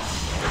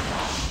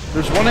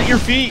 There's one at your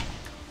feet.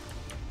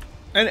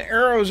 And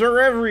arrows are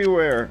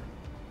everywhere.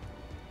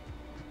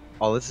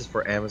 Oh, this is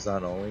for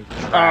Amazon only.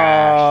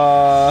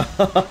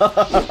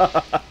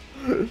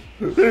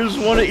 There's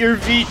one at your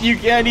feet. You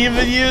can't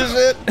even use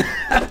it.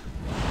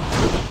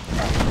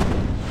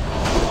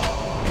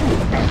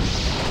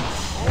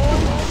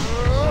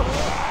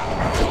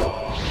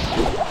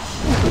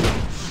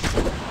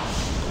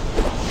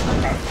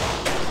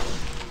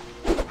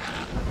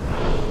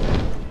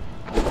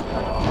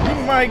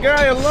 Leave my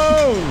guy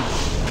alone.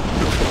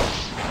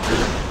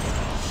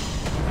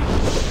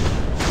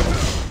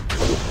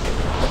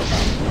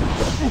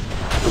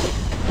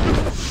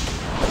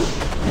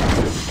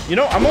 You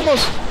know, I'm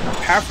almost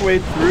halfway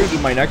through to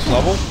my next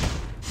level.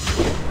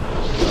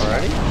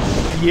 Alright.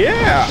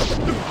 Yeah!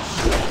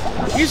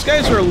 These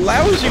guys are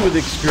lousy with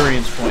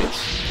experience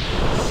points.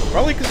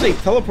 Probably because they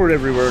teleport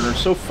everywhere and are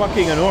so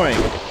fucking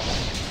annoying.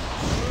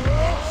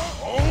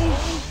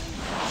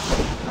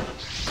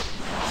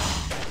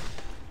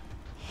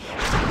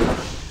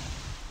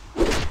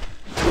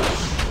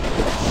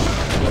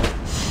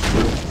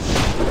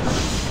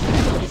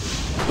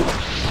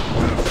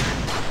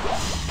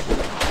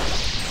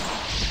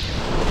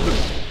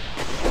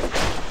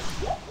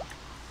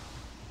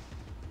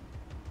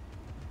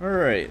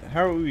 Alright,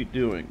 how are we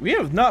doing? We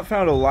have not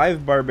found a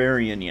live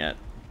barbarian yet.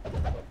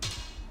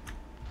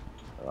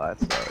 Well, that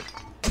sucks.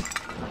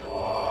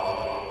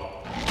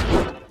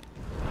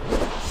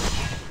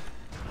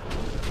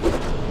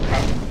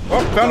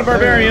 Oh, found a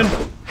barbarian!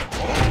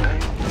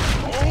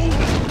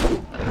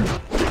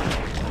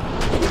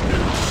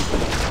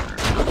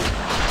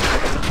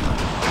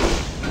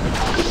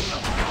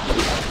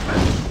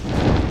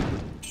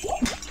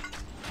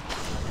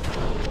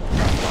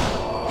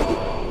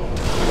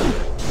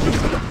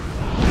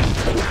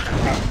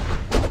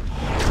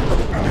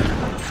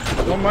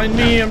 Don't mind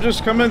me, I'm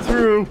just coming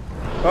through.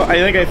 Oh, I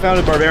think I found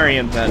a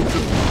barbarian then.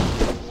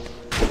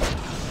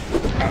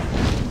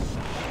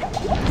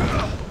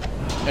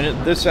 And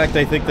in this act,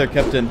 I think they're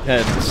kept in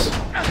pens.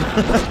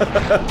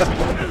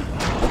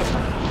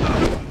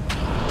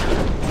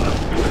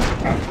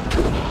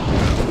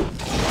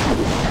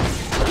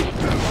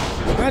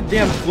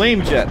 Goddamn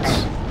flame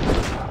jets.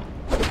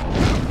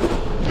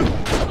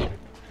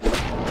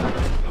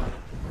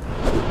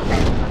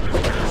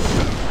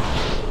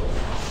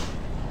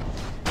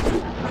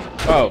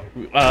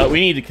 Oh, we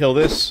need to kill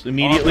this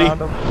immediately. Oh,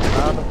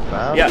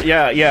 found him.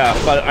 Yeah,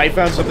 but I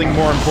found something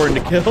more important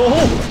to kill.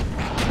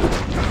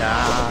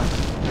 Nah.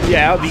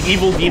 Yeah, the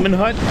evil demon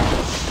hut.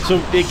 So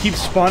they keep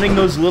spawning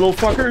those little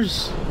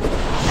fuckers.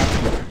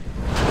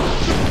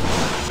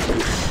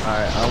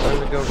 Alright, I'm going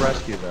to go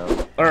rescue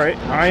them. Alright,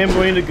 I am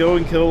going to go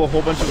and kill a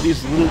whole bunch of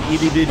these little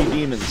itty bitty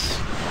demons.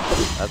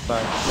 That's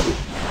fine.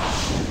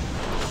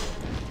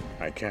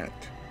 I can't.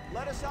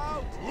 Let us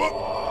out!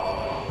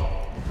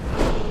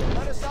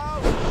 Let us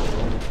out!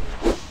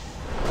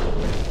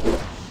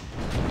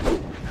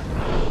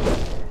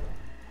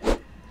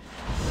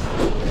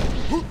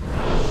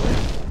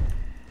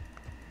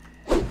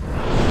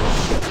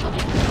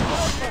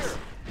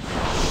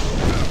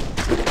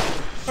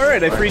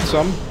 Alright, I freed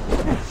some.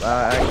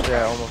 Actually,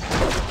 I almost...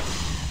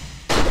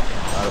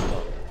 I don't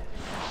know.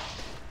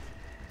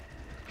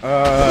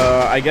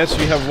 I guess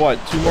we have, what,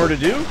 2 more to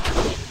do?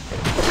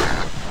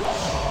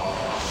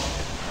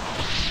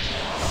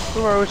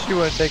 I wish you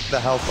wouldn't take the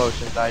health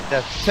potions. I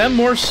definitely... 10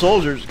 more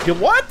soldiers.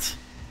 What?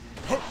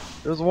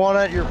 There's one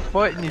at your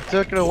foot and you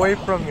took it away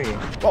from me.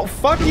 Well,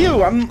 fuck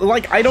you. I'm,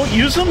 like, I don't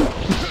use them?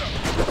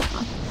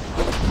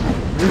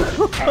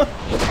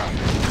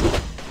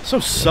 So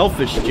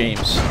selfish,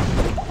 James.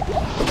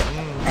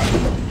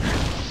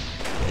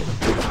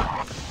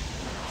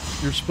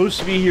 You're supposed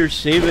to be here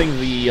saving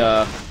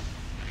the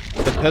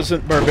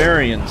peasant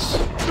barbarians,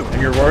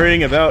 and you're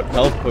worrying about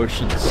health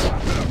potions.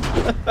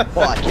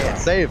 Well, I can't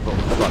save them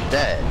because I'm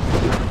dead.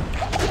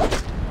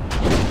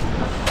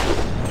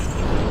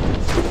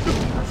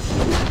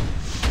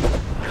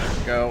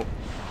 Go.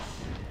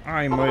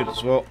 I might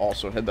as well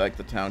also head back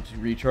to town to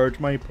recharge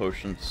my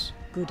potions.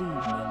 Good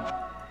evening.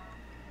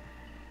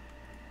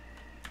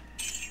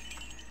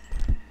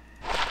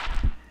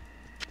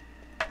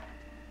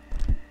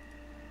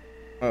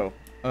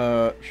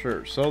 Oh,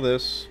 sure. Sell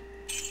this.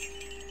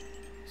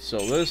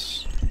 Sell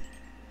this.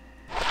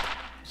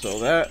 Sell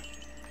that.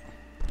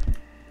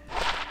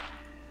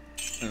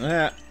 And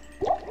that.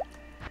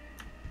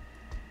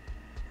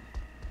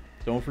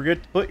 Don't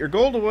forget to put your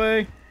gold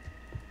away.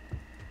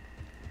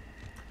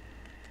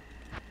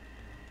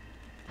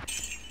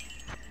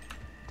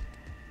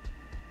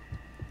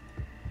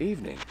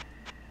 Evening.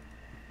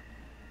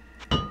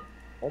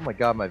 Oh my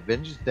god, my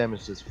vengeance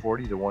damage is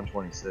 40 to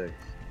 126.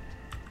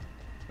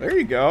 There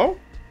you go.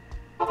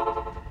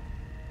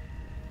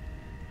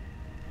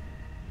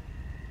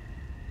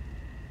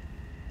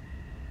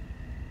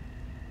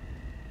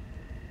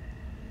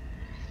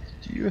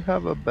 Do you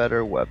have a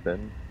better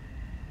weapon?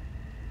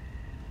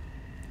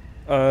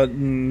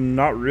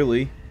 Not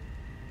really.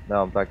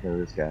 No, I'm talking to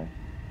this guy.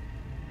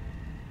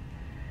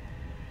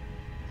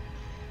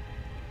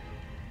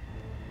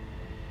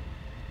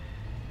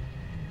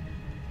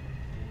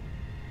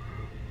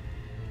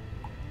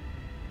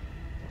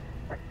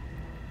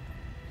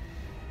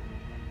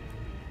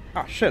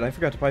 Ah, shit, I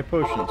forgot to buy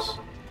potions.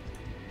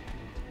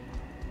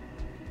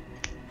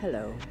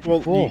 Hello.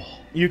 Well, Oh.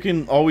 you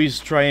can always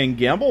try and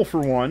gamble for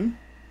one.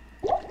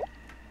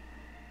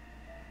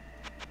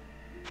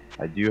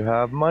 I do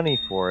have money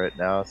for it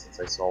now since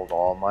I sold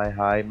all my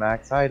high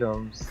max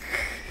items.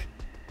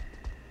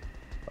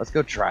 Let's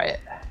go try it.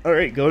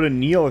 Alright, go to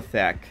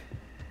Neolithak.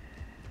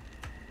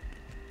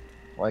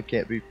 Why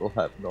can't people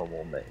have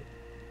normal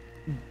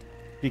names?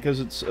 Because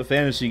it's a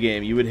fantasy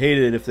game. You would hate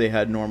it if they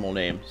had normal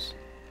names.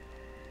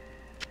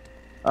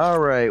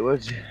 Alright,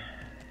 what'd you...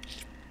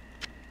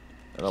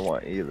 I don't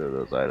want either of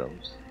those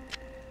items.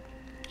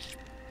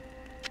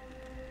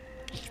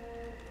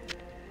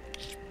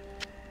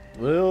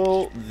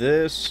 Will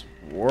this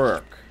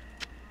work?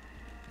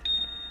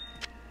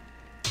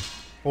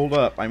 Hold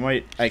up, I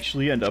might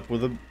actually end up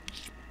with a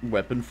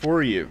weapon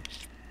for you.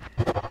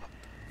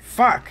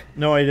 Fuck!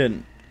 No, I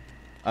didn't.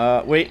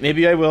 Wait,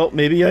 maybe I will,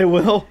 maybe I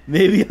will,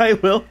 maybe I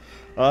will.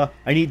 I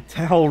need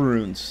Tal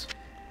runes.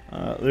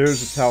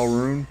 There's a Tal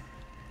rune.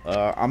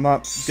 I'm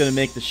not gonna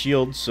make the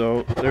shield,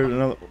 so there's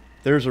another.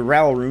 There's a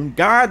Ral rune.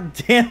 God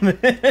damn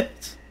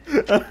it!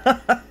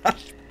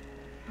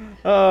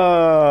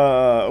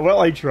 Well,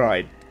 I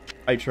tried.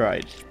 I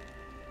tried.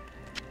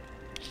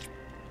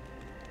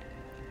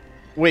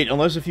 Wait,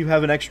 unless if you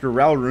have an extra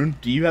Ral rune.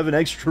 Do you have an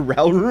extra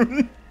Ral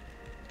rune?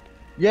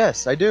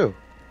 Yes, I do.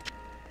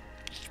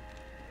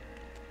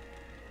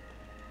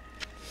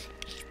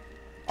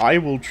 I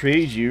will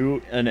trade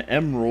you an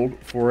emerald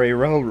for a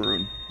Ral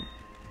rune.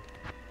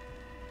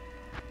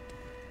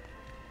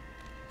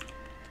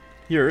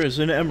 Here is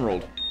an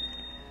emerald.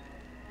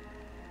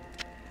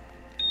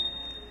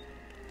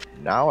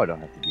 Now I don't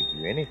have to give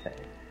you anything.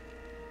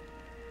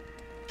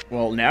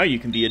 Well, now you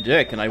can be a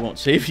dick, and I won't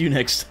save you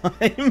next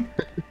time.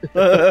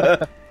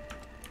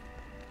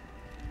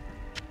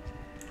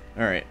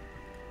 Alright.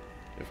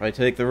 If I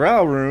take the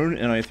Ral rune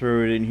and I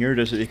throw it in here,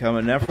 does it become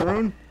a Neph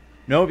rune?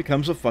 No, it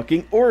becomes a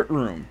fucking Ort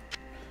rune.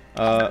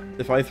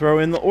 If I throw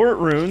in the Ort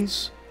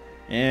runes,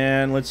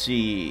 and let's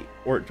see...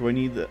 Ort, do I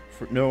need the...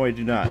 No, I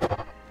do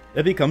not.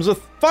 That becomes a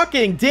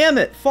fucking, damn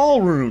it,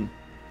 Fall rune.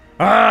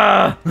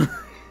 Ah!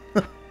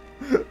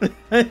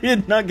 I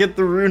did not get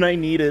the rune I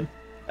needed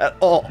at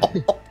all.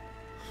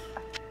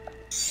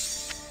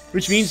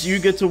 Which means you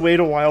get to wait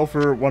a while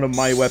for one of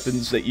my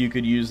weapons that you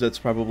could use that's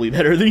probably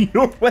better than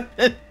your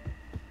weapon.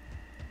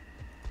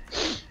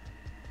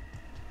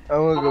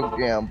 I'm gonna go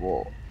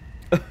gamble.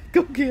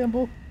 Go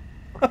gamble.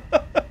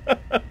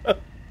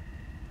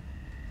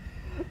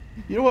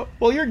 You know what?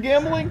 While you're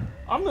gambling,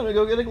 I'm gonna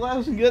go get a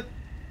glass and get...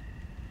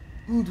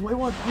 Ooh, do I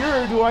want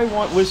beer or do I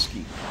want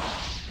whiskey?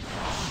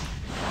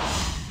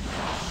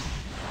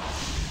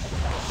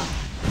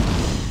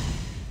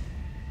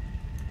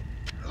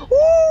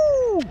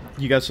 Woo!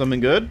 You got something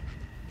good?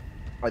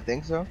 I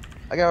think so.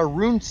 I got a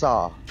rune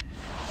saw.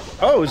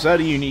 Oh, is that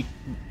a unique...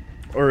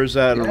 Or is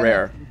that a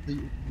rare? The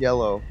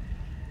yellow.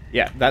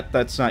 Yeah,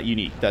 that's not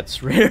unique.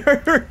 That's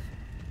rare.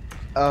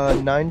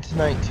 9 to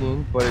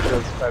 19, but it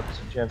does 5%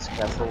 chance to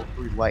cast level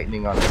 3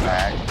 lightning on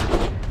attack.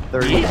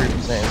 33%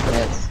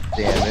 enhanced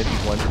damage,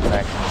 1 to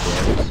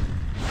maximum damage.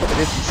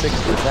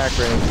 56 to attack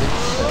range,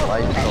 6%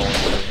 life total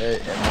per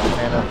hit, and 1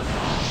 mana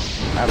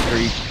after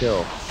each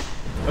kill.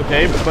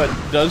 Okay, but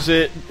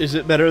is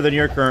it better than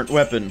your current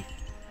weapon?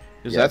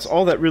 Because that's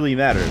all that really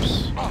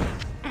matters.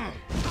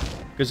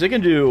 Because it can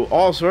do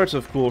all sorts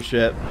of cool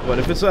shit, but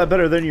if it's not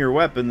better than your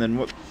weapon, then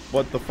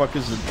what the fuck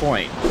is the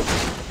point?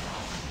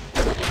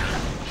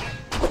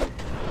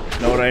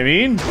 Know what I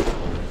mean?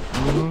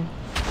 Mm-hmm.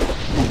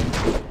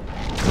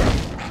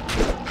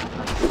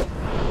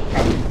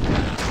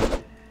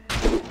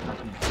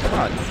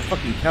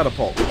 fucking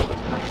catapult.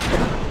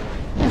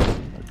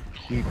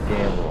 Keep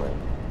gambling.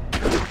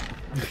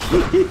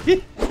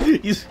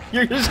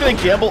 You're just gonna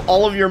gamble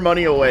all of your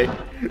money away.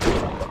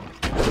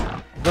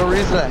 No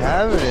reason to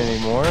have it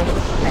anymore.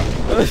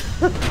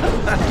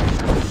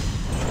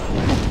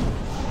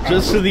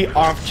 Just to the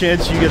off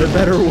chance you get a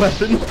better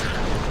weapon.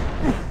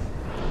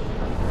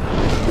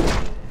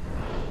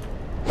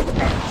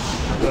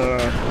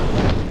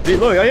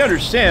 Look, I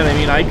understand. I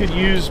mean, I could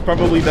use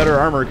probably better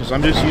armor because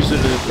I'm just using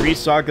a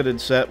 3-socketed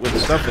set with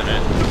stuff in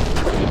it.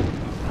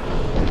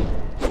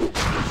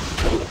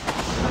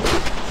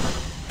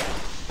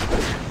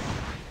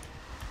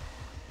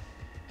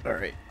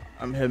 Alright,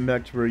 I'm heading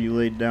back to where you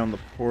laid down the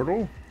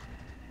portal.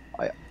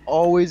 I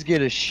always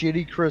get a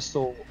shitty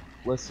crystal.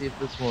 Let's see if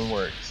this one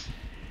works.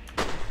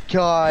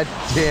 God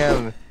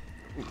damn.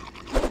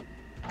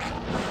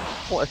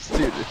 Let's do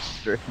this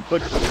straight.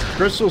 But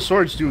crystal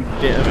swords do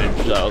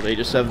damage, though. They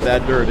just have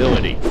bad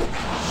durability.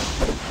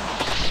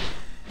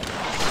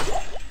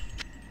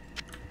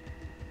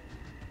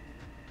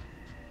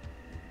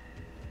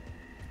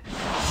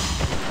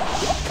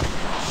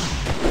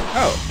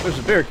 Oh, there's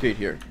a barricade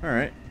here.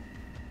 Alright.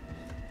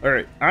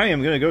 Alright, I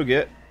am gonna go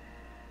get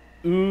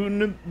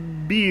un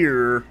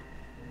beer.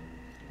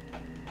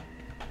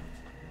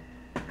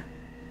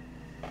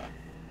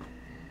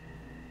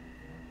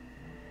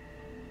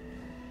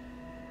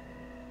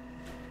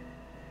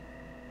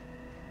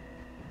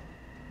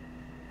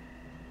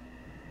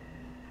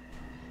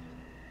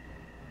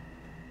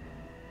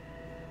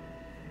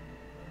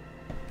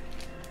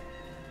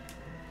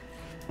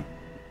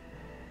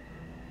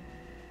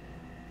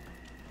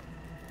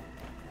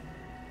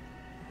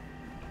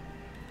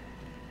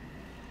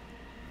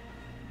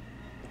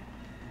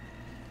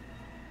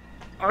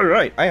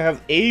 Alright, I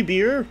have a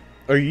beer.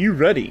 Are you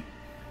ready?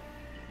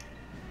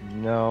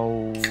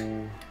 No.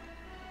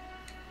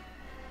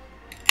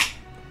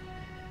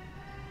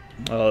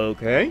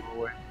 Okay.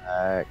 We're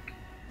back.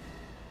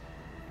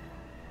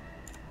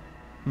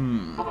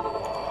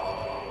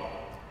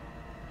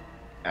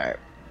 Alright.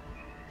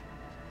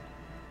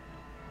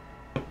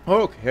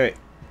 Okay.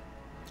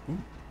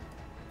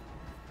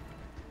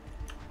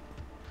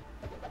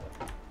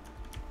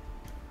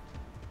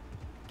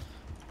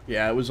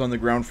 Yeah, it was on the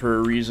ground for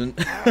a reason.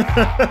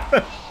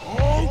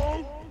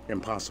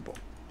 Impossible.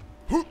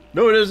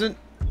 No, it isn't.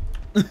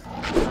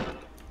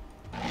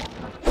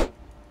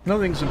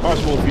 Nothing's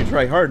impossible if you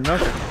try hard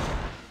enough.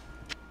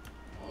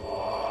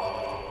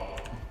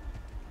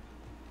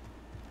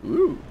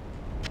 Ooh.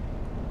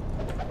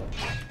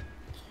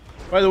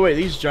 By the way,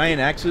 these giant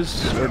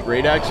axes, or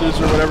great axes,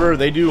 or whatever,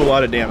 they do a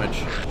lot of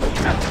damage.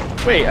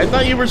 Wait, I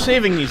thought you were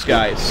saving these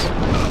guys.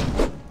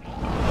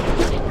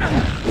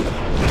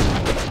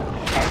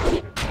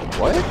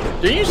 What?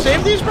 Did you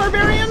save these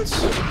barbarians?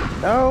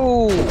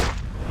 No.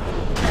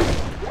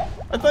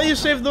 I thought you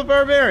saved the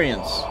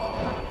barbarians.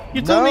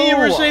 You told me you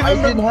were saving I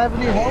them. didn't have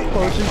any health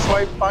potions, so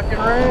I fucking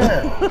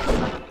ran.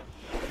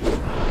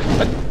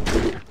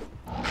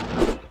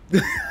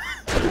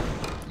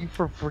 You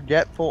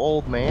forgetful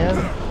old man.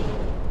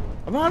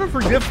 I'm not a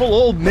forgetful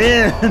old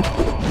man.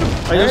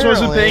 I just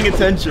wasn't paying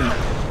attention.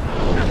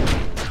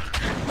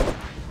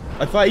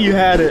 I thought you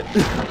had it.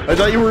 I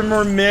thought you were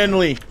more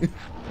manly.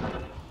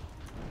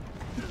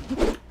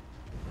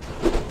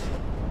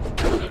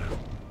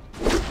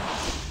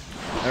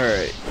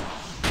 Alright.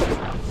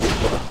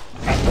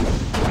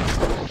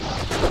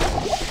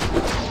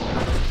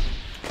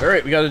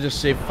 Alright, we gotta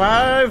just save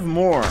 5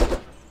 more.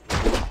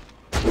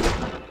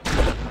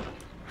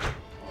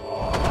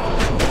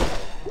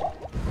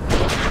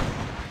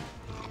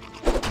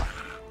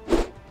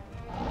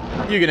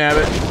 You can have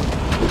it.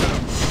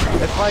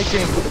 If I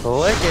can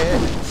click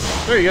it.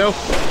 There you go.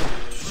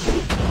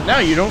 Now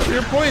you don't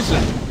fear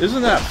poison.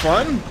 Isn't that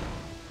fun?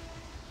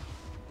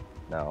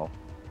 No.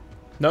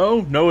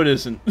 No? No, it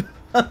isn't.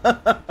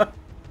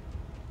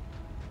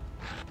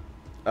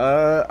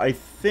 I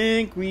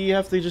think we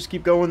have to just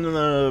keep going to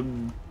the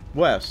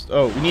west.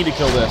 Oh, we need to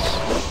kill this.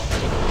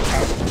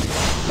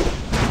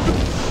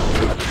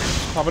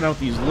 Popping out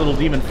these little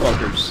demon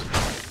fuckers.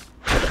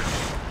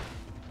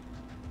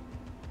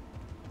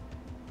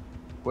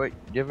 Wait,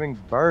 giving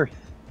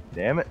birth.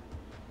 Damn it.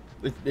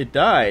 It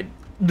died.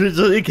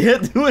 It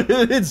can't do it.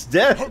 It's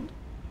dead.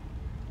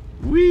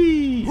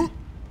 Whee!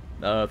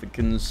 Nothing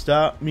can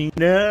stop me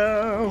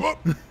now.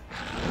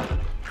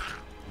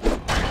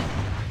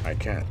 I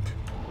can't.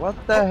 What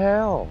the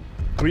hell?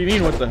 What do you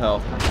mean, what the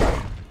hell?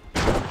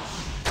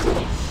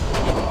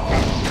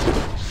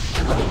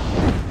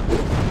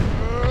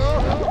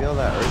 Feel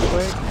that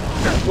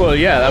earthquake? Well,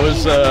 yeah, that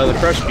was the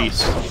crush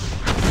piece.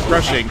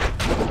 Crushing.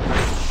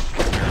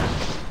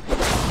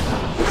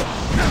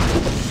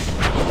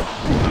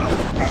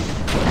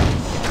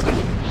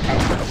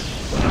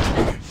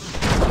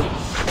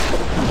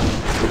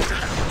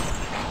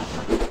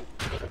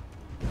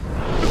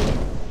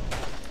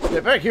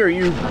 Get back here,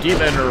 you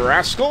demon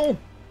rascal!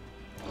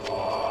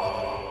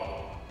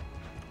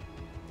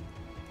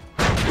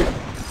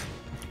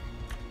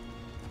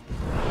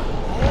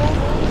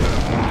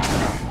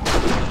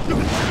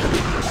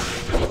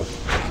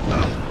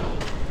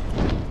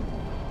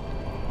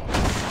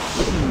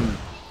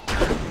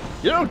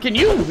 You know, can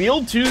you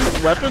wield 2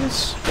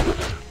 weapons?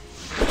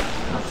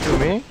 To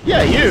me?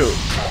 Yeah, you.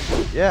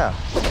 Yeah.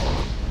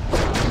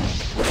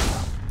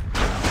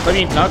 I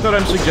mean, not that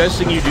I'm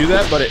suggesting you do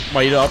that, but it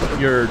might up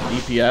your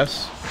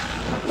DPS.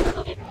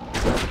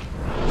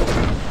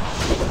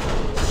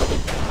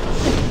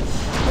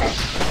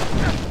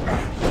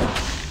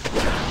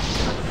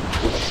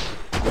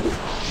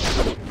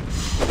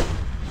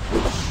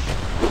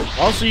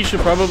 Also, you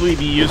should probably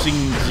be using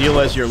Zeal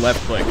as your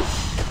left click.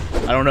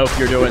 I don't know if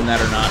you're doing that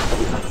or not.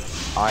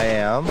 I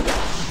am.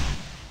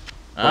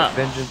 Ah. But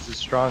Vengeance is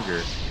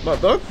stronger. But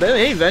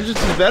hey,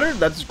 Vengeance is better?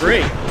 That's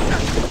great.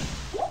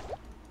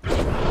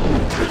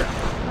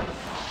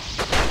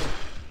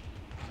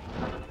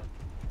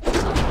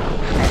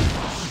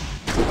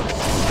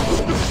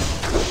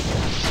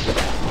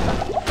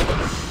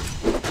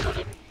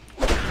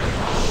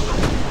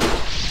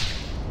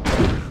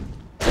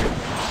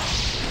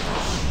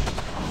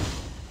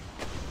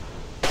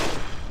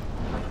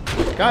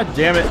 God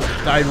damn it.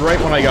 Died right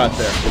when I got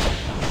there.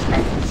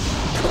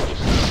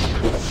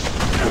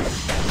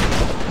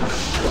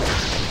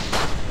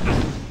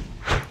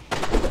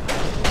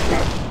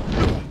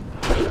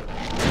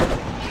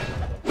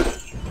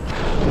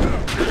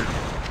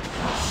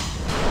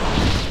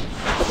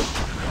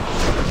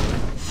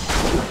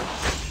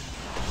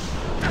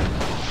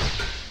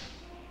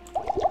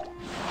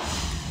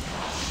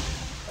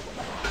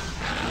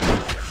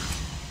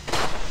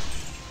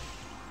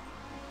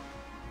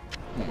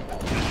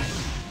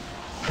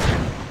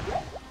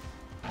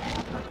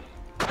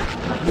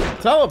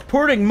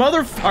 Teleporting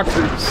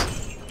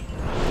motherfuckers!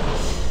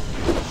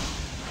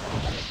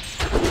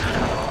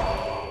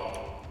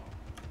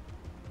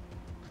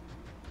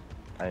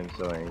 I am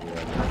so angry.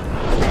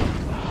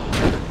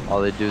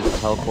 All they do is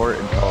teleport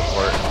and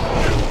teleport.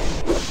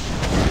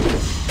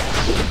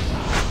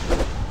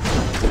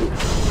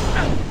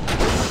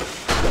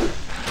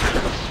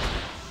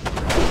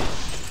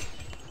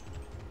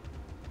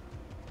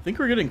 I think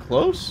we're getting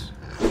close.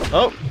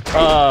 Oh,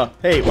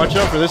 hey, watch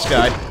out for this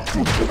guy.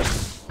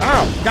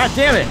 Ow, god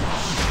damn it!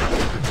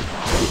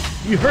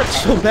 You hurt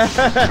so bad!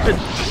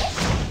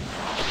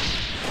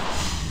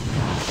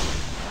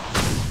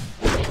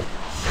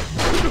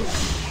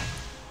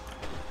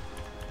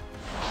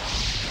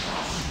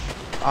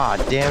 Ah,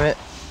 damn it.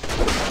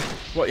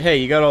 Well, hey,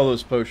 you got all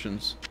those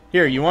potions.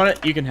 Here, you want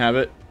it? You can have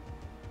it.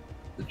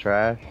 The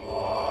trash.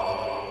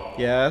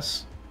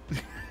 Yes.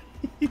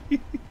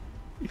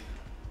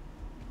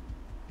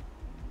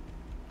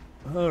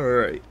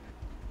 Alright.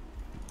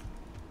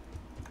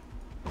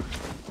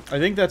 I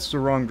think that's the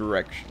wrong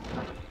direction.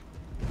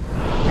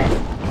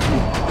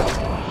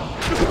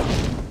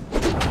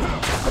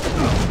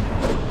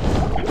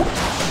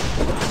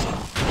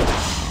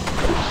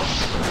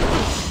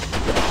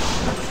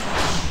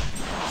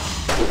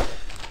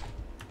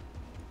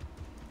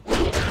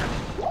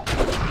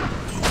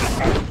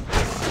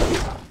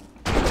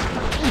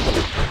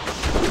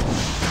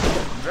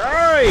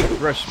 Die!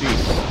 Rush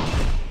beast.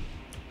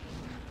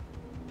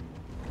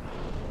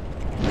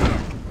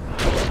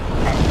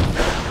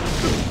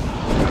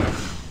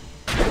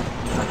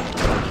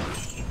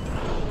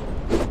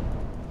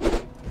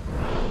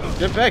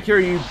 Get back here,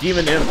 you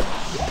demon imp.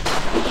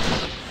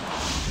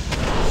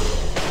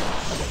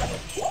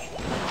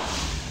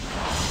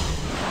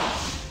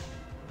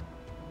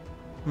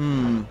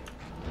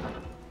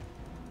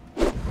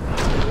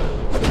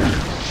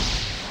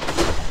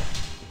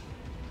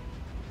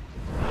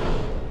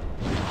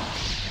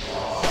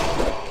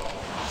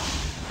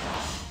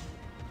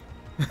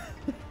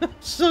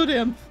 So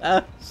damn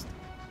fast.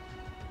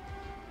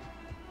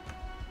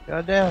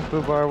 Goddamn,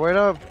 FUBAR, wait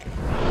up.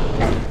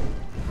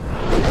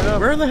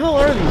 Where the hell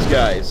are these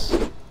guys?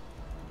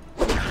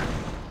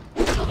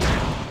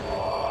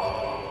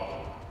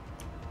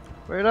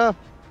 Wait up.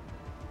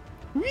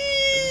 Whee!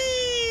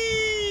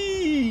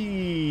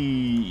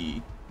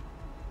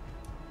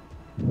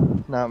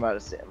 Now I'm out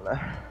of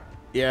stamina.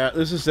 Yeah,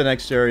 this is the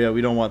next area. We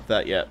don't want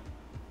that yet.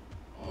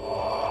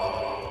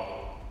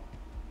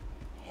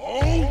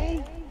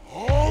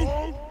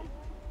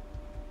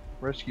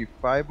 Rescue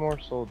 5 more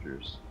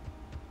soldiers.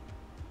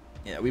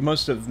 Yeah, we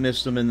must have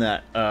missed them in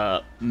that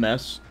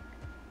mess.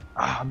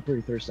 Ah, I'm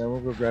pretty thirsty. I'm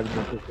gonna go grab a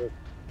drink real quick.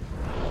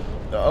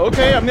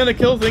 Okay, I'm gonna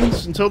kill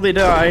things until they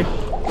die.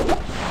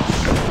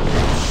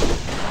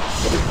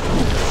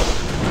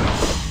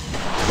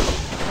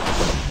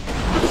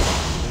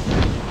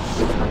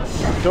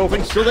 Kill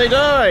things till they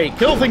die!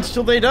 Kill things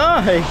till they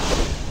die!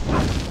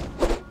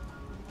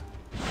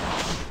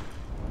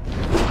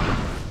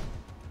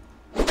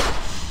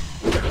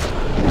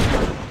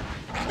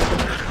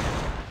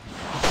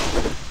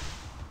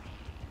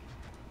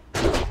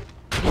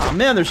 Oh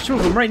man, there's 2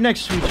 of them right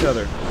next to each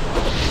other.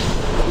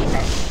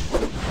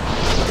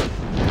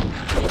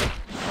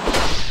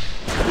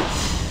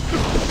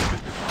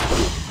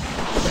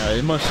 Yeah,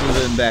 they must have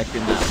been back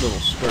in that little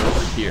square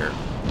over here.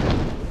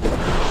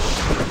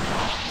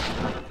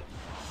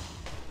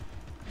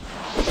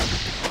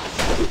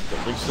 Kill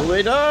things till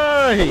they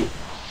die!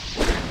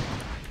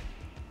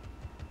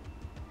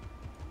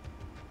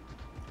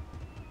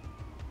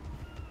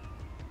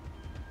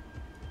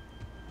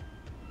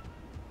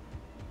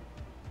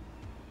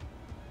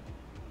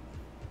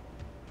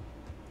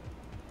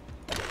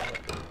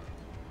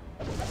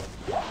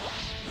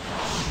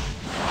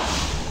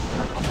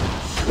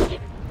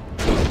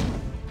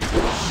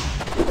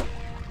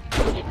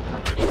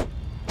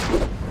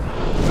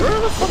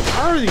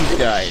 are these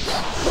guys?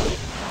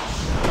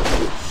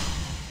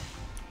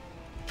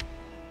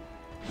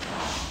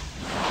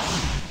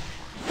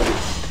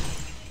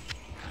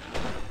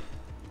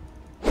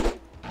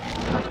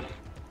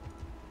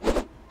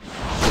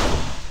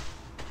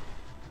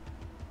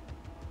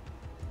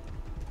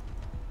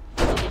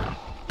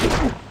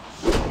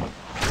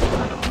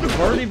 I've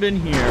already been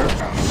here.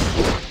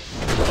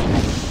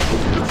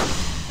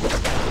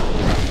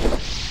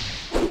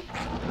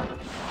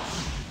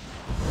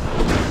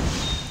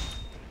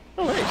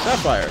 Oh, hey,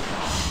 Sapphire.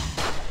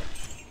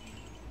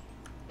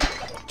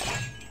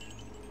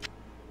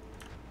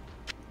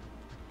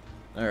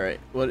 Alright,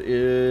 what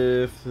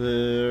if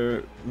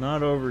they're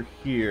not over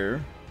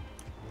here?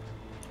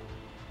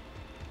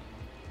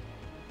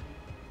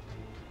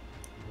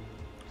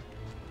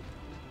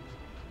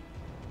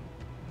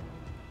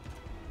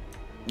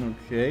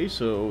 Okay,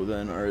 so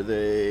then are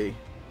they...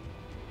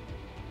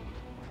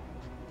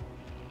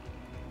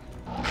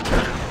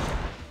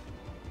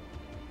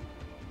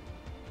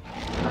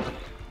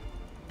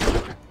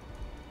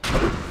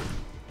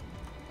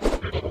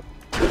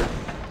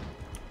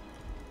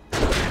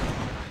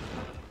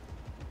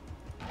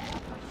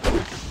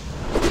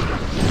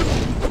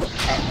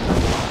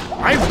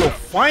 I will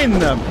find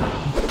them!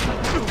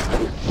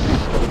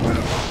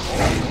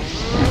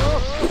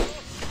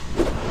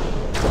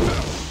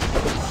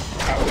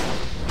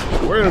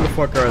 Where the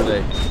fuck are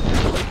they?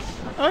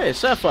 Oh, hey,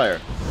 Sapphire.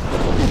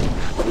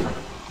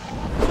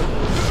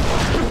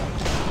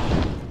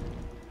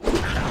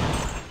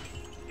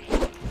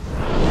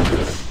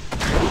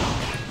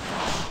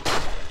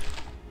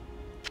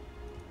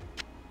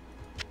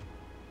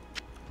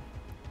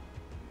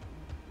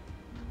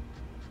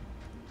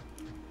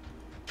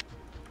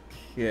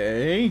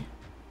 Okay.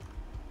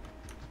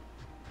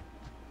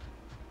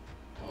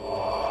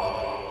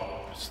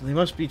 So they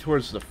must be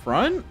towards the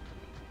front?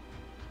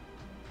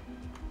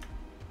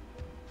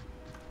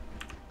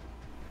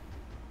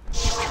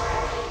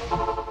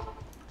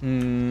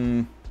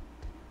 Hmm.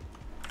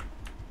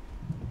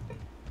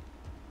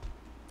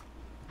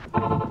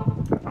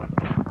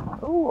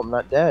 Oh, I'm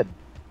not dead.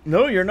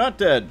 No, you're not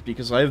dead,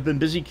 because I've been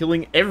busy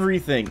killing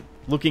everything,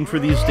 looking for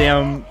these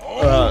damn,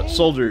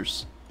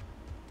 soldiers.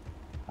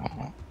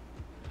 I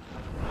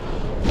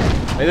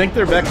think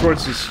they're back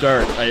towards the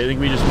start. I think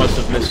we just must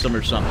have missed them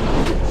or something.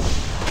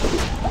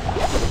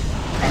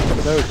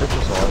 No, it took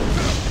us all.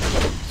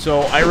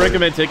 So, I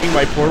recommend taking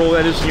my portal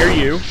that is near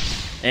you,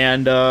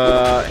 and,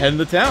 heading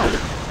to town,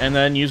 and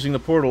then using the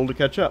portal to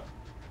catch up.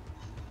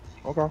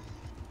 Okay.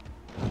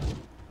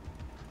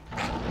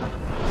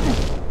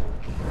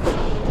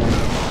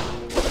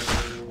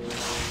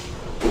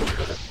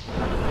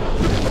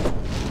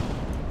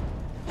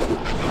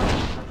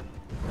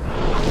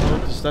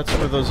 That's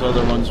where those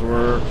other ones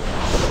were.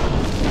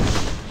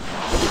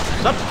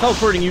 Stop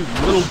teleporting, you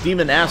little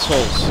demon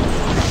assholes.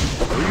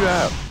 Who you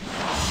have?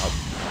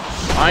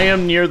 I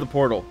am near the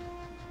portal.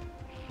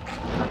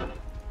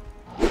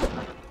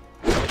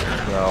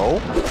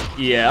 No.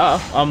 Yeah,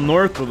 I'm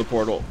north of the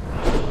portal.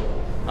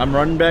 I'm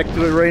running back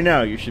to it right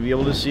now. You should be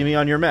able to see me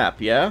on your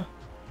map, yeah?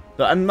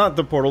 I'm not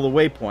the portal, the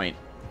waypoint.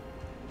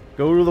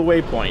 Go to the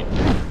waypoint.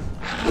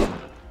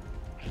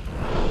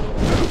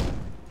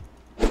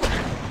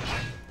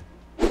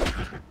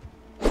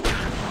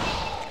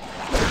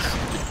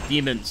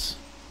 Demons.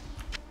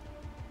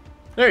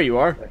 There you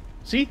are.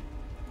 See?